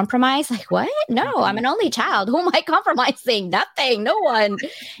don't compromise. Like, what? No, I'm an only child. Who am I compromising? Nothing, no one.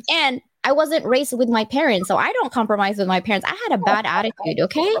 And I wasn't raised with my parents, so I don't compromise with my parents. I had a bad attitude,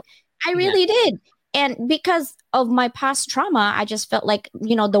 okay? I really did. And because of my past trauma, I just felt like,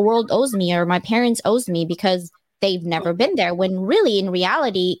 the world owes me, or my parents owes me, because they've never been there. When really, in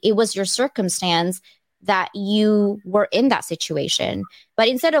reality, it was your circumstance that you were in that situation. But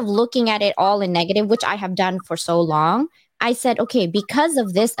instead of looking at it all in negative, which I have done for so long, I said, okay, because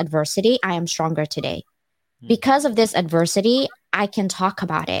of this adversity, I am stronger today. Because of this adversity, I can talk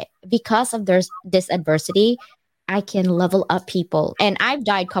about it. Because of this adversity, I can level up people. And I've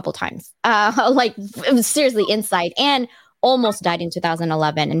died a couple times, like seriously inside, and almost died in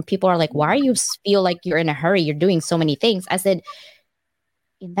 2011. And people are like, why do you feel like you're in a hurry? You're doing so many things. I said,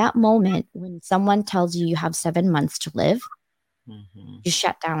 in that moment, when someone tells you you have 7 months to live, you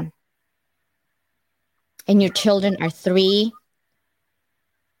shut down. And your children are 3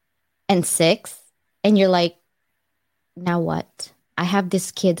 and 6. And you're like, now what? I have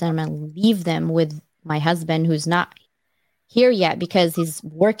these kids, and I'm going to leave them with my husband, who's not here yet because he's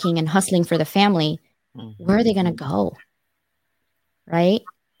working and hustling for the family. Where are they going to go? Right?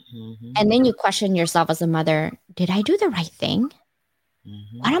 And then you question yourself as a mother, did I do the right thing?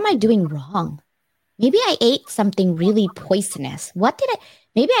 What am I doing wrong? Maybe I ate something really poisonous.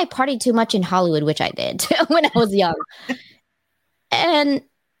 Maybe I partied too much in Hollywood, which I did when I was young. And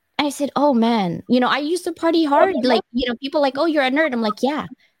I said, oh man, I used to party hard. Like, people like, oh, you're a nerd. I'm like, yeah.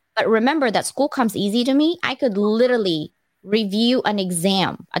 But remember that school comes easy to me. I could literally review an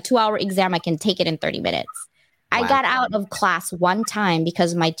exam, a 2-hour exam. I can take it in 30 minutes. Wow. I got out of class one time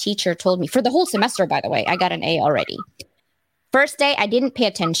because my teacher told me, for the whole semester, by the way, I got an A already. First day, I didn't pay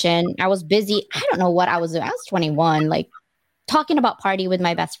attention. I was busy. I don't know what I was doing. I was 21, like talking about party with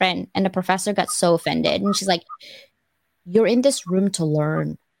my best friend. And the professor got so offended. And she's like, you're in this room to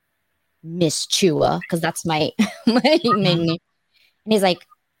learn, Miss Chua, because that's my name. And he's like,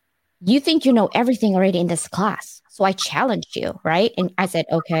 you think you know everything already in this class. So I challenged you, right? And I said,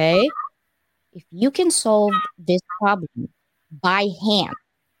 okay, if you can solve this problem by hand,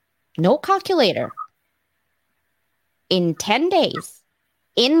 no calculator, in 10 days,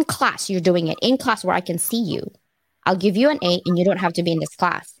 in class, you're doing it, in class where I can see you, I'll give you an A and you don't have to be in this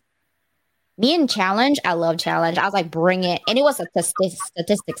class. Me and challenge, I love challenge. I was like, bring it. And it was a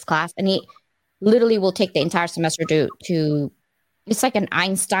statistics class. And literally will take the entire semester to it's like an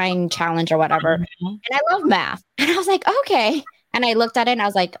Einstein challenge or whatever. Mm-hmm. And I love math. And I was like, okay. And I looked at it and I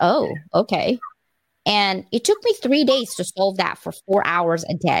was like, oh, okay. And it took me 3 days to solve that for 4 hours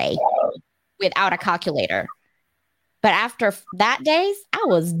a day without a calculator. But after that days, I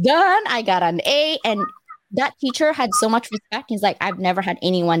was done. I got an A, and that teacher had so much respect. He's like, I've never had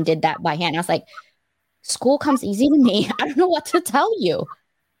anyone did that by hand. I was like, school comes easy to me. I don't know what to tell you.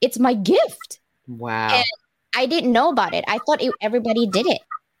 It's my gift. Wow. And I didn't know about it. I thought everybody did it.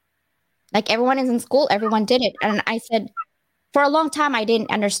 Like everyone is in school, everyone did it. And I said, for a long time, I didn't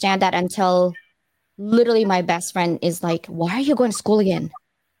understand that until literally my best friend is like, why are you going to school again?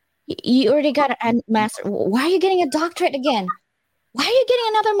 You already got a master. Why are you getting a doctorate again? Why are you getting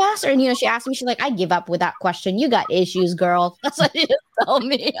another master? And, she asked me, she's like, I give up with that question. You got issues, girl. That's what she just told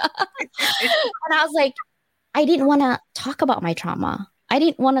me. And I was like, I didn't want to talk about my trauma. I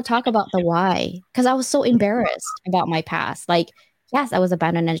didn't want to talk about the why because I was so embarrassed about my past. Like, yes, I was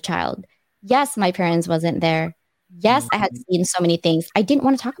abandoned as a child. Yes, my parents wasn't there. Yes, I had seen so many things. I didn't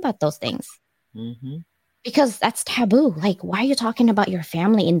want to talk about those things because that's taboo. Like, why are you talking about your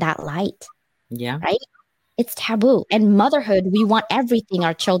family in that light? Yeah. Right? It's taboo. And motherhood, we want everything,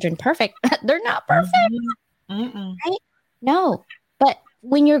 our children perfect. They're not perfect. Right? No. But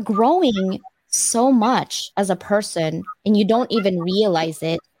when you're growing so much as a person and you don't even realize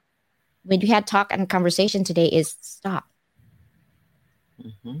it, when you had talk and conversation today is stop.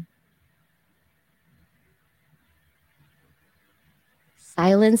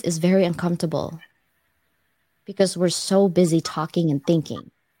 Silence is very uncomfortable because we're so busy talking and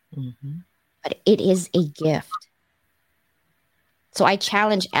thinking. But it is a gift. So I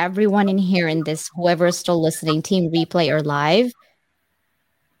challenge everyone in here in this, whoever is still listening, team replay or live,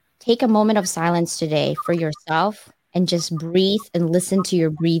 take a moment of silence today for yourself and just breathe and listen to your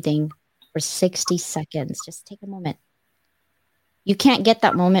breathing for 60 seconds. Just take a moment. You can't get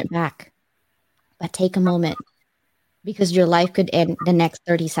that moment back, but take a moment because your life could end the next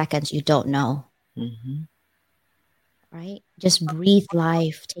 30 seconds. You don't know. Right? Just breathe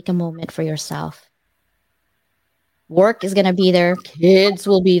life. Take a moment for yourself. Work is going to be there. Kids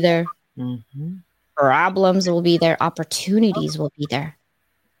will be there. Problems will be there. Opportunities will be there.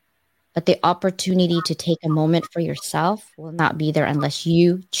 But the opportunity to take a moment for yourself will not be there unless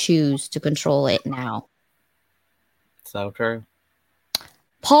you choose to control it now. So true.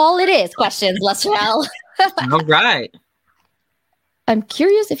 Paul, it is questions, LaChelle. All right. I'm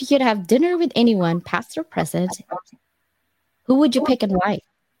curious if you could have dinner with anyone, past or present, who would you pick and why?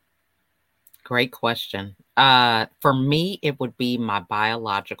 Great question. For me, it would be my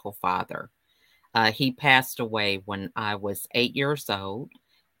biological father. He passed away when I was 8 years old,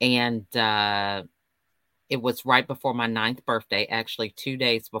 and it was right before my 9th birthday, actually 2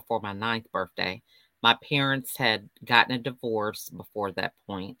 days before my 9th birthday. My parents had gotten a divorce before that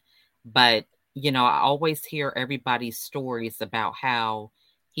point, but I always hear everybody's stories about how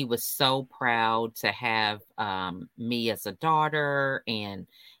he was so proud to have me as a daughter, and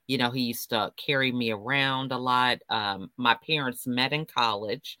he used to carry me around a lot. My parents met in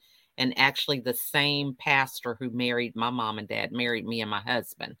college, and actually the same pastor who married my mom and dad married me and my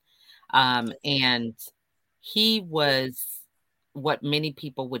husband. And he was what many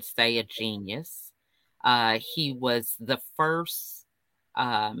people would say a genius. He was the first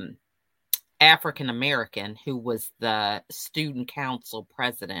African American who was the student council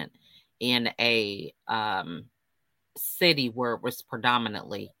president in a city where it was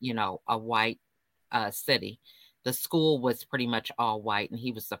predominantly, a white city. The school was pretty much all white, and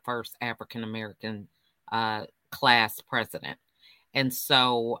he was the first African American class president. And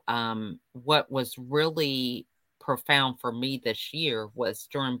so what was really profound for me this year was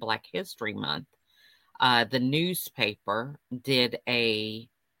during Black History Month, the newspaper did a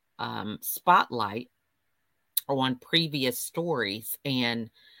spotlight on previous stories, and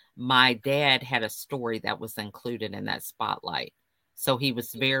my dad had a story that was included in that spotlight. So he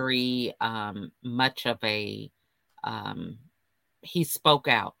was very much of a, he spoke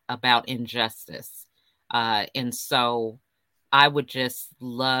out about injustice. And so I would just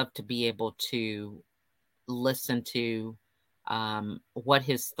love to be able to listen to what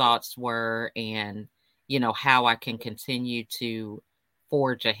his thoughts were, and, how I can continue to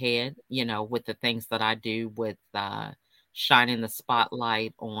forge ahead, with the things that I do with shining the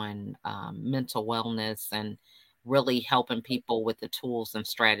spotlight on mental wellness and really helping people with the tools and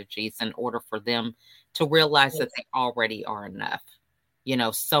strategies in order for them to realize that they already are enough.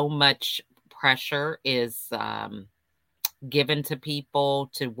 So much pressure is given to people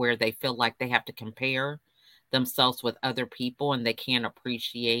to where they feel like they have to compare themselves with other people and they can't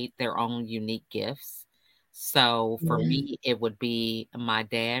appreciate their own unique gifts. So for Yeah. me, it would be my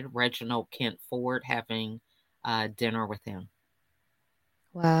dad, Reginald Kent Ford, having dinner with him.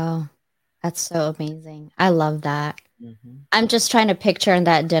 Wow. That's so amazing. I love that. Hmm. I'm just trying to picture in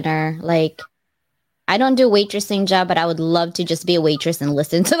that dinner, like, I don't do waitressing job, but I would love to just be a waitress and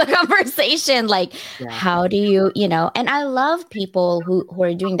listen to the conversation. Like, Yeah. how do you, and I love people who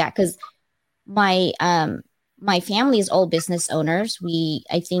are doing that because my my family is all business owners.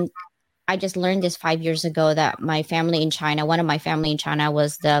 I think I just learned this 5 years ago that my family in China, one of my family in China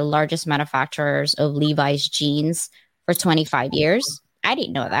was the largest manufacturers of Levi's jeans for 25 years. I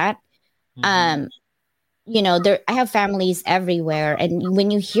didn't know that. Hmm. Um, there I have families everywhere, and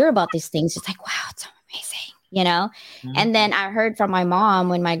when you hear about these things, it's like, wow, it's so amazing. And Hmm. then I heard from my mom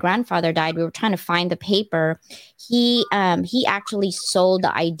when my grandfather died. We were trying to find the paper. He actually sold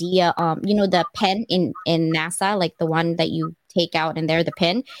the idea, the pen in NASA, like the one that you take out and there, the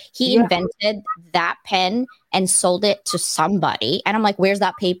pen. He Yeah. invented that pen and sold it to somebody. And I'm like, where's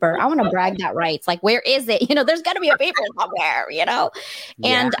that paper? I want to brag that rights. Like, where is it? There's got to be a paper somewhere. Yeah.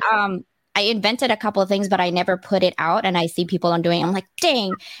 And I invented a couple of things, but I never put it out. And I see people on doing it. I'm like,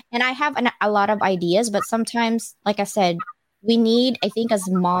 dang. And I have a lot of ideas, but sometimes, like I said, I think as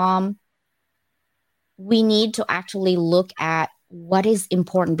mom, we need to actually look at what is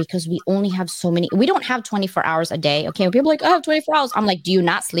important because we only have we don't have 24 hours a day. Okay. When people are like, I have 24 hours. I'm like, do you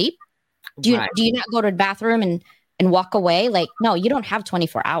not sleep? Right. Do you not go to the bathroom and walk away? Like, no, you don't have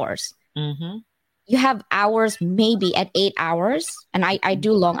 24 hours. Hmm. You have hours maybe at 8 hours. And I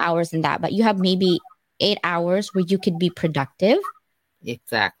do long hours in that, but you have maybe 8 hours where you could be productive.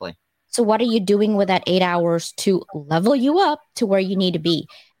 Exactly. So what are you doing with that 8 hours to level you up to where you need to be?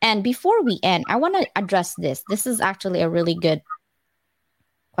 And before we end, I want to address this. This is actually a really good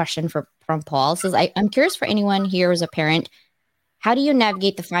question from Paul. It says, I'm curious for anyone here as a parent, how do you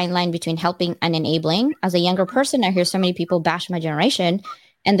navigate the fine line between helping and enabling? As a younger person, I hear so many people bash my generation,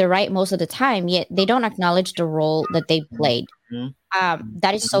 and they're right most of the time, yet they don't acknowledge the role that they played. Hmm.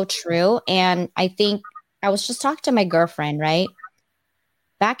 That is so true. And I think I was just talking to my girlfriend, right?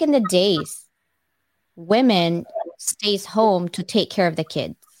 Back in the days, women stays home to take care of the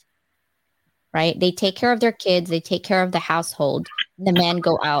kids, right? They take care of their kids, they take care of the household. The men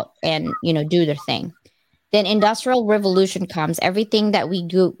go out and, do their thing. Then industrial revolution comes. Everything that we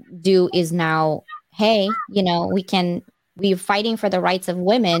do is now, hey, we're fighting for the rights of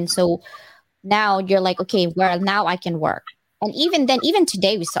women. So now you're like, okay, well, now I can work. And even then, even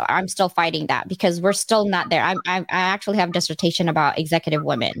today, I'm still fighting that because we're still not there. I actually have a dissertation about executive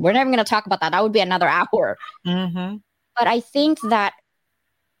women. We're never going to talk about that. That would be another hour. Hmm. But I think that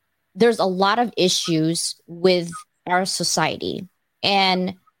there's a lot of issues with our society.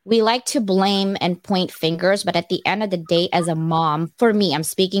 And we like to blame and point fingers. But at the end of the day, as a mom, for me, I'm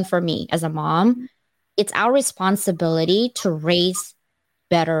speaking for me as a mom, it's our responsibility to raise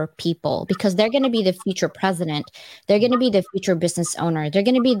better people because they're going to be the future president. They're going to be the future business owner. They're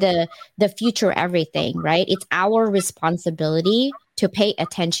going to be the future everything, right? It's our responsibility to pay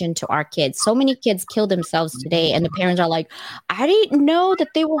attention to our kids. So many kids kill themselves today and the parents are like, I didn't know that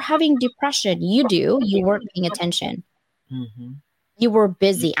they were having depression. You do. You weren't paying attention. Hmm. You were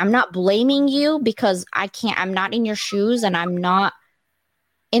busy. I'm not blaming you because I'm not in your shoes and I'm not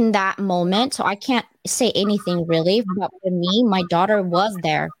in that moment. So I can't say anything really. But for me, my daughter was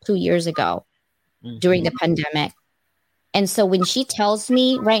there 2 years ago during the pandemic. And so when she tells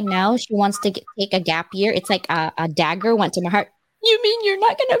me right now she wants to take a gap year, it's like a dagger went to my heart. You mean you're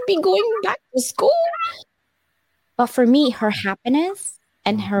not going to be going back to school? But for me, her happiness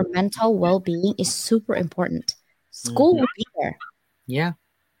and her mental well-being is super important. School Hmm. will be there, Yeah.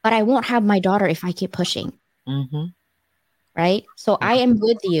 but I won't have my daughter if I keep pushing. Hmm. Right? So I am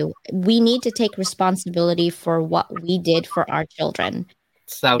with you. We need to take responsibility for what we did for our children.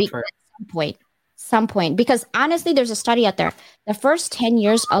 So Because true. at some point, because honestly, there's a study out there. The first 10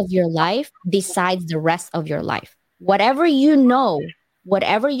 years of your life decides the rest of your life. Whatever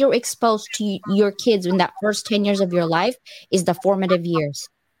whatever you're exposed to your kids in that first 10 years of your life is the formative years.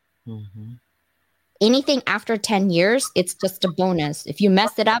 Hmm. Anything after 10 years, it's just a bonus. If you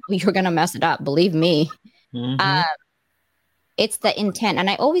mess it up, you're going to mess it up. Believe me. Hmm. It's the intent. And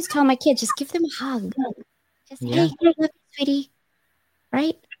I always tell my kids, just give them a hug. Just, Yeah. hey, I love you, sweetie.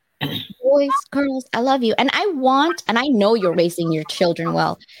 Right? Boys, girls, I love you. And I know you're raising your children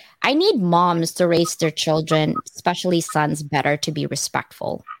well. I need moms to raise their children, especially sons, better to be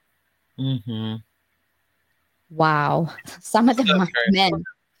respectful. Hmm. Wow. Some of them are Okay. men.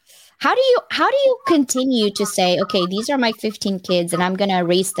 How do you continue to say, okay, these are my 15 kids and I'm gonna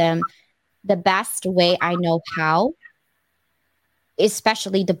raise them the best way I know how,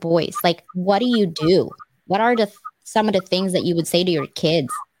 especially the boys. Like, what do you do? What are some of the things that you would say to your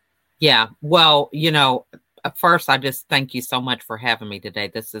kids? Yeah. Well, first, I just thank you so much for having me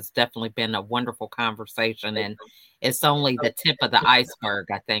today. This has definitely been a wonderful conversation, and it's only the tip of the iceberg,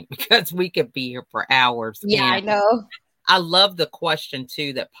 I think, because we could be here for hours. Yeah, I And know. I love the question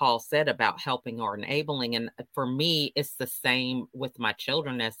too that Paul said about helping or enabling. And for me, it's the same with my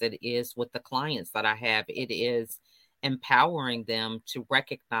children as it is with the clients that I have. It is empowering them to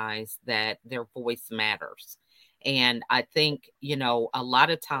recognize that their voice matters. And I think, a lot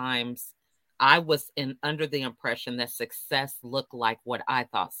of times I was under the impression that success looked like what I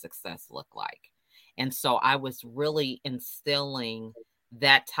thought success looked like. And so I was really instilling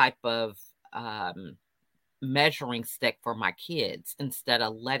that type of measuring stick for my kids instead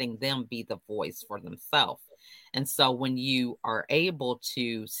of letting them be the voice for themselves. And so when you are able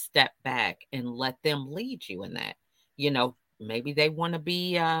to step back and let them lead you in that, maybe they want to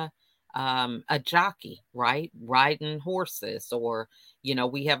be a jockey, right? Riding horses, or,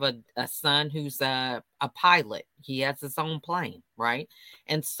 we have a son who's a pilot. He has his own plane, right?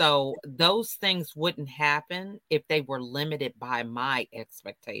 And so those things wouldn't happen if they were limited by my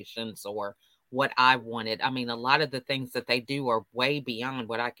expectations or what I wanted. I mean, a lot of the things that they do are way beyond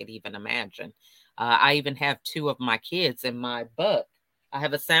what I could even imagine. I even have two of my kids in my book. I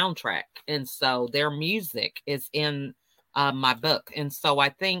have a soundtrack, and so their music is in my book. And so I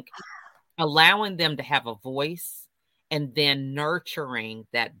think allowing them to have a voice and then nurturing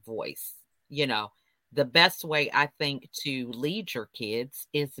that voice, the best way I think to lead your kids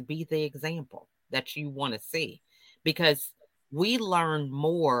is to be the example that you want to see, because we learn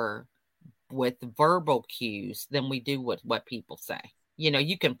more with verbal cues than we do with what people say.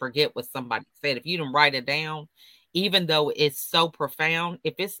 You can forget what somebody said. If you don't write it down, even though it's so profound,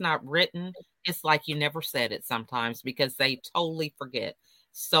 if it's not written, it's like you never said it sometimes, because they totally forget.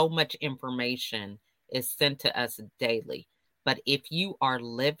 So much information is sent to us daily. But if you are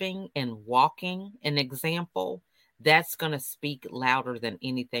living and walking an example, that's going to speak louder than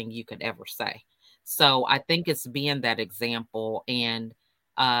anything you could ever say. So I think it's being that example. And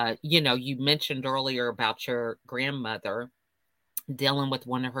you mentioned earlier about your grandmother dealing with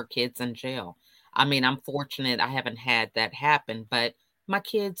one of her kids in jail. I mean, I'm fortunate I haven't had that happen, but my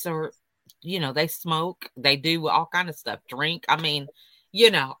kids are, they smoke, they do all kind of stuff, drink. I mean,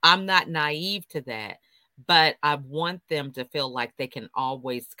 I'm not naive to that, but I want them to feel like they can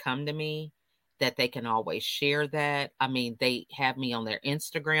always come to me, that they can always share that. I mean, they have me on their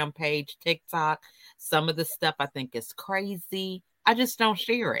Instagram page, TikTok. Some of the stuff I think is crazy. I just don't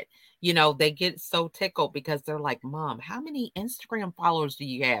share it. They get so tickled because they're like, Mom, how many Instagram followers do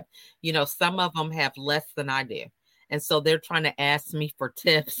you have? Some of them have less than I do. And so they're trying to ask me for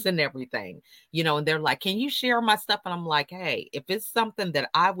tips and everything, and they're like, can you share my stuff? And I'm like, hey, if it's something that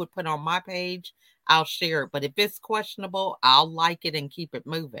I would put on my page, I'll share it. But if it's questionable, I'll like it and keep it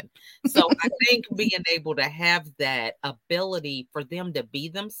moving. So I think being able to have that ability for them to be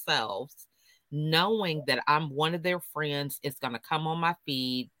themselves, knowing that I'm one of their friends, is going to come on my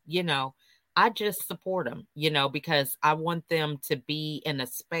feed, I just support them, because I want them to be in a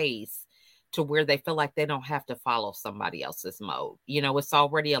space to where they feel like they don't have to follow somebody else's mode. It's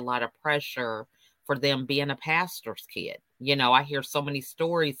already a lot of pressure for them being a pastor's kid. I hear so many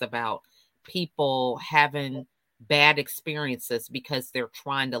stories about people having bad experiences because they're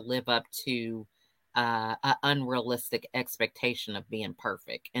trying to live up to an unrealistic expectation of being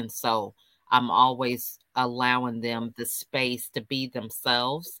perfect. And so I'm always allowing them the space to be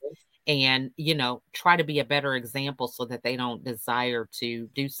themselves and, try to be a better example so that they don't desire to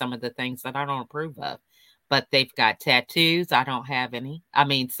do some of the things that I don't approve of. But they've got tattoos. I don't have any. I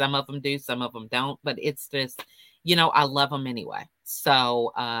mean, some of them do, some of them don't, but it's just, I love them anyway.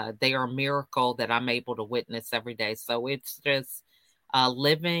 So they are a miracle that I'm able to witness every day. So it's just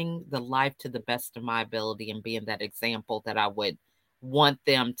living the life to the best of my ability and being that example that I would want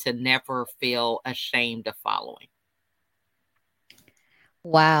them to never feel ashamed of following.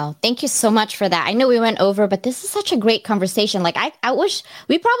 Wow. Thank you so much for that. I know we went over, but this is such a great conversation. Like I wish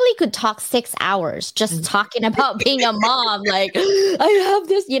we probably could talk 6 hours just talking about being a mom. Like I have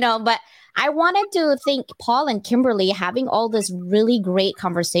this, but I wanted to thank Paul and Kimberly having all this really great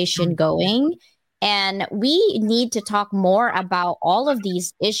conversation going. And we need to talk more about all of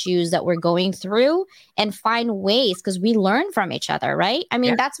these issues that we're going through and find ways because we learn from each other, right? I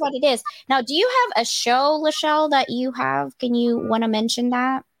mean, that's what it is. Now, do you have a show, LaChelle, that you have? Can you want to mention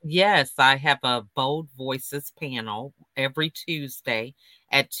that? Yes, I have a Bold Voices panel every Tuesday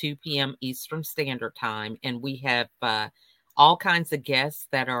at 2 p.m. Eastern Standard Time. And we have all kinds of guests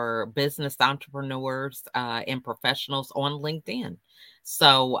that are business entrepreneurs and professionals on LinkedIn.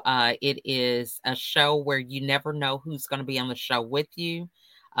 So it is a show where you never know who's going to be on the show with you.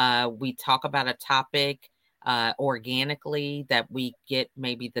 We talk about a topic organically that we get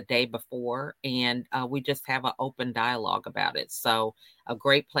maybe the day before, and we just have an open dialogue about it. So a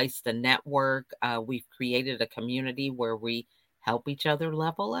great place to network. We've created a community where we help each other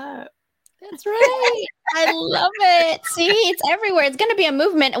level up. That's right. I love it. See, it's everywhere. It's going to be a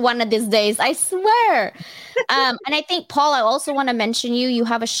movement one of these days. I swear. And I think, Paul, I also want to mention you. You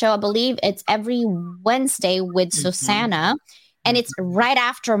have a show, I believe it's every Wednesday with Susanna. And it's right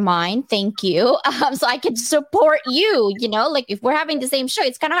after mine. Thank you. So I can support you, like if we're having the same show,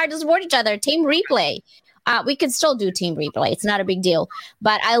 it's kind of hard to support each other. Team replay. We could still do team replay. It's not a big deal.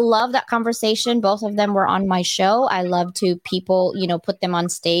 But I love that conversation. Both of them were on my show. I love to put them on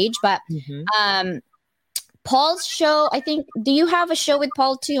stage. But Paul's show, I think, do you have a show with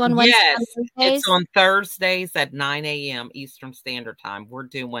Paul too on Wednesdays? Yes, it's on Thursdays at 9 a.m. Eastern Standard Time. We're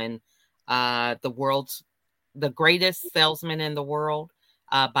doing The Greatest Salesman in the World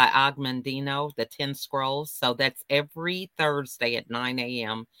by Og Mandino, the 10 Scrolls. So that's every Thursday at 9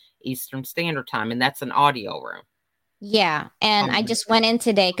 a.m. Eastern Standard Time. And that's an audio room. Yeah. And I just went in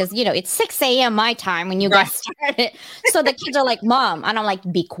today because, it's 6 a.m. my time when you guys started. So the kids are like, Mom. And I'm like,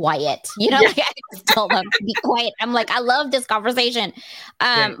 be quiet. Like I just told them, be quiet. I'm like, I love this conversation.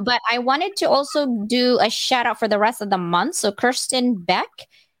 But I wanted to also do a shout out for the rest of the month. So Kirsten Beck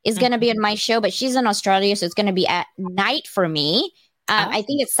is going to be on my show, but she's in Australia. So it's going to be at night for me. I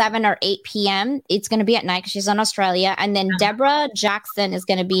think it's 7 or 8 p.m. It's going to be at night because she's in Australia. And then Deborah Jackson is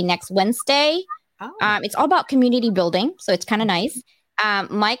going to be next Wednesday. It's all about community building. So it's kind of nice.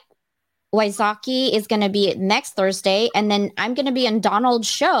 Mike Wysocki is going to be next Thursday. And then I'm going to be on Donald's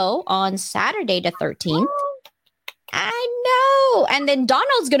show on Saturday the 13th. I know. And then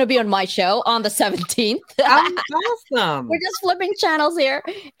Donald's going to be on my show on the 17th. Awesome. We're just flipping channels here.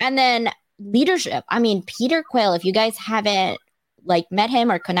 And then leadership. I mean, Peter Quayle, if you guys haven't met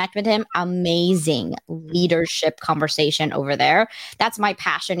him or connect with him, amazing leadership conversation over there. That's my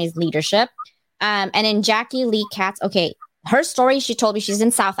passion, is leadership. And then Jackie Lee Katz. Okay. Her story, she told me she's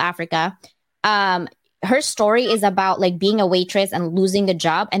in South Africa. Her story is about being a waitress and losing the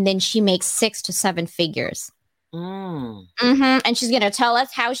job. And then she makes 6 to 7 figures. And she's going to tell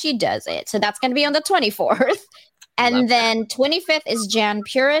us how she does it. So that's going to be on the 24th. And then 25th is Jan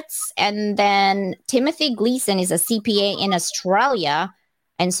Puritz. And then Timothy Gleason is a CPA in Australia.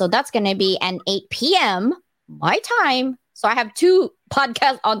 And so that's going to be at 8 p.m. my time. So I have 2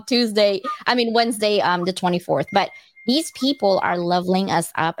 podcasts on Wednesday, the 24th. But these people are leveling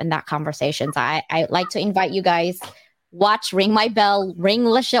us up in that conversation. So I like to invite you guys, watch Ring My Bell, ring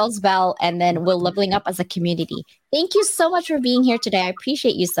LaChelle's bell, and then we're leveling up as a community. Thank you so much for being here today. I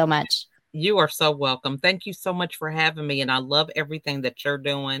appreciate you so much. You are so welcome. Thank you so much for having me. And I love everything that you're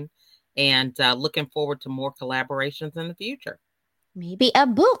doing, and looking forward to more collaborations in the future. Maybe a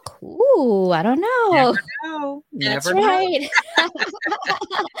book. Ooh, I don't know. Never know. That's Never right.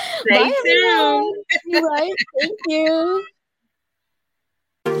 Stay tuned. Right. Thank you.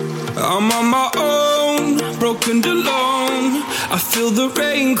 I'm on my own, broken and alone. I feel the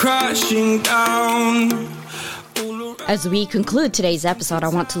rain crashing down. As we conclude today's episode, I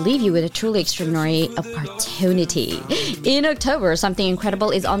want to leave you with a truly extraordinary opportunity. In October, something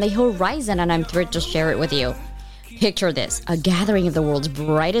incredible is on the horizon, and I'm thrilled to share it with you. Picture this, a gathering of the world's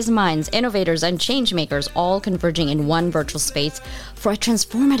brightest minds, innovators, and changemakers all converging in one virtual space for a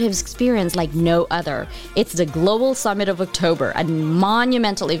transformative experience like no other. It's the Global Summit of October, a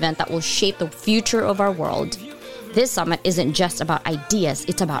monumental event that will shape the future of our world. This summit isn't just about ideas,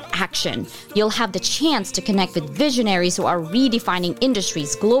 it's about action. You'll have the chance to connect with visionaries who are redefining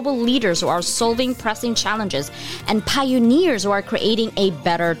industries, global leaders who are solving pressing challenges, and pioneers who are creating a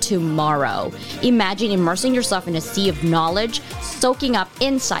better tomorrow. Imagine immersing yourself in a sea of knowledge, soaking up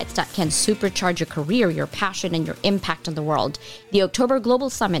insights that can supercharge your career, your passion, and your impact on the world. The October Global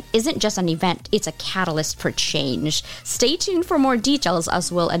Summit isn't just an event, it's a catalyst for change. Stay tuned for more details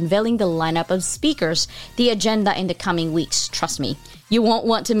as we'll unveiling the lineup of speakers, the agenda in the coming weeks. Trust me, you won't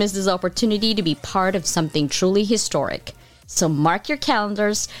want to miss this opportunity to be part of something truly historic. So mark your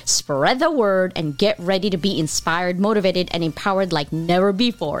calendars, spread the word, and get ready to be inspired, motivated, and empowered like never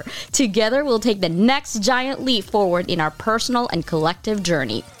before. Together, we'll take the next giant leap forward in our personal and collective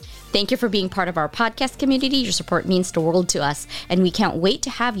journey. Thank you for being part of our podcast community. Your support means the world to us, and we can't wait to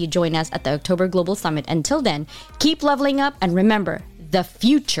have you join us at the October Global Summit. Until then, keep leveling up, and remember, the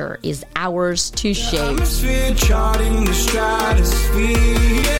future is ours to shape.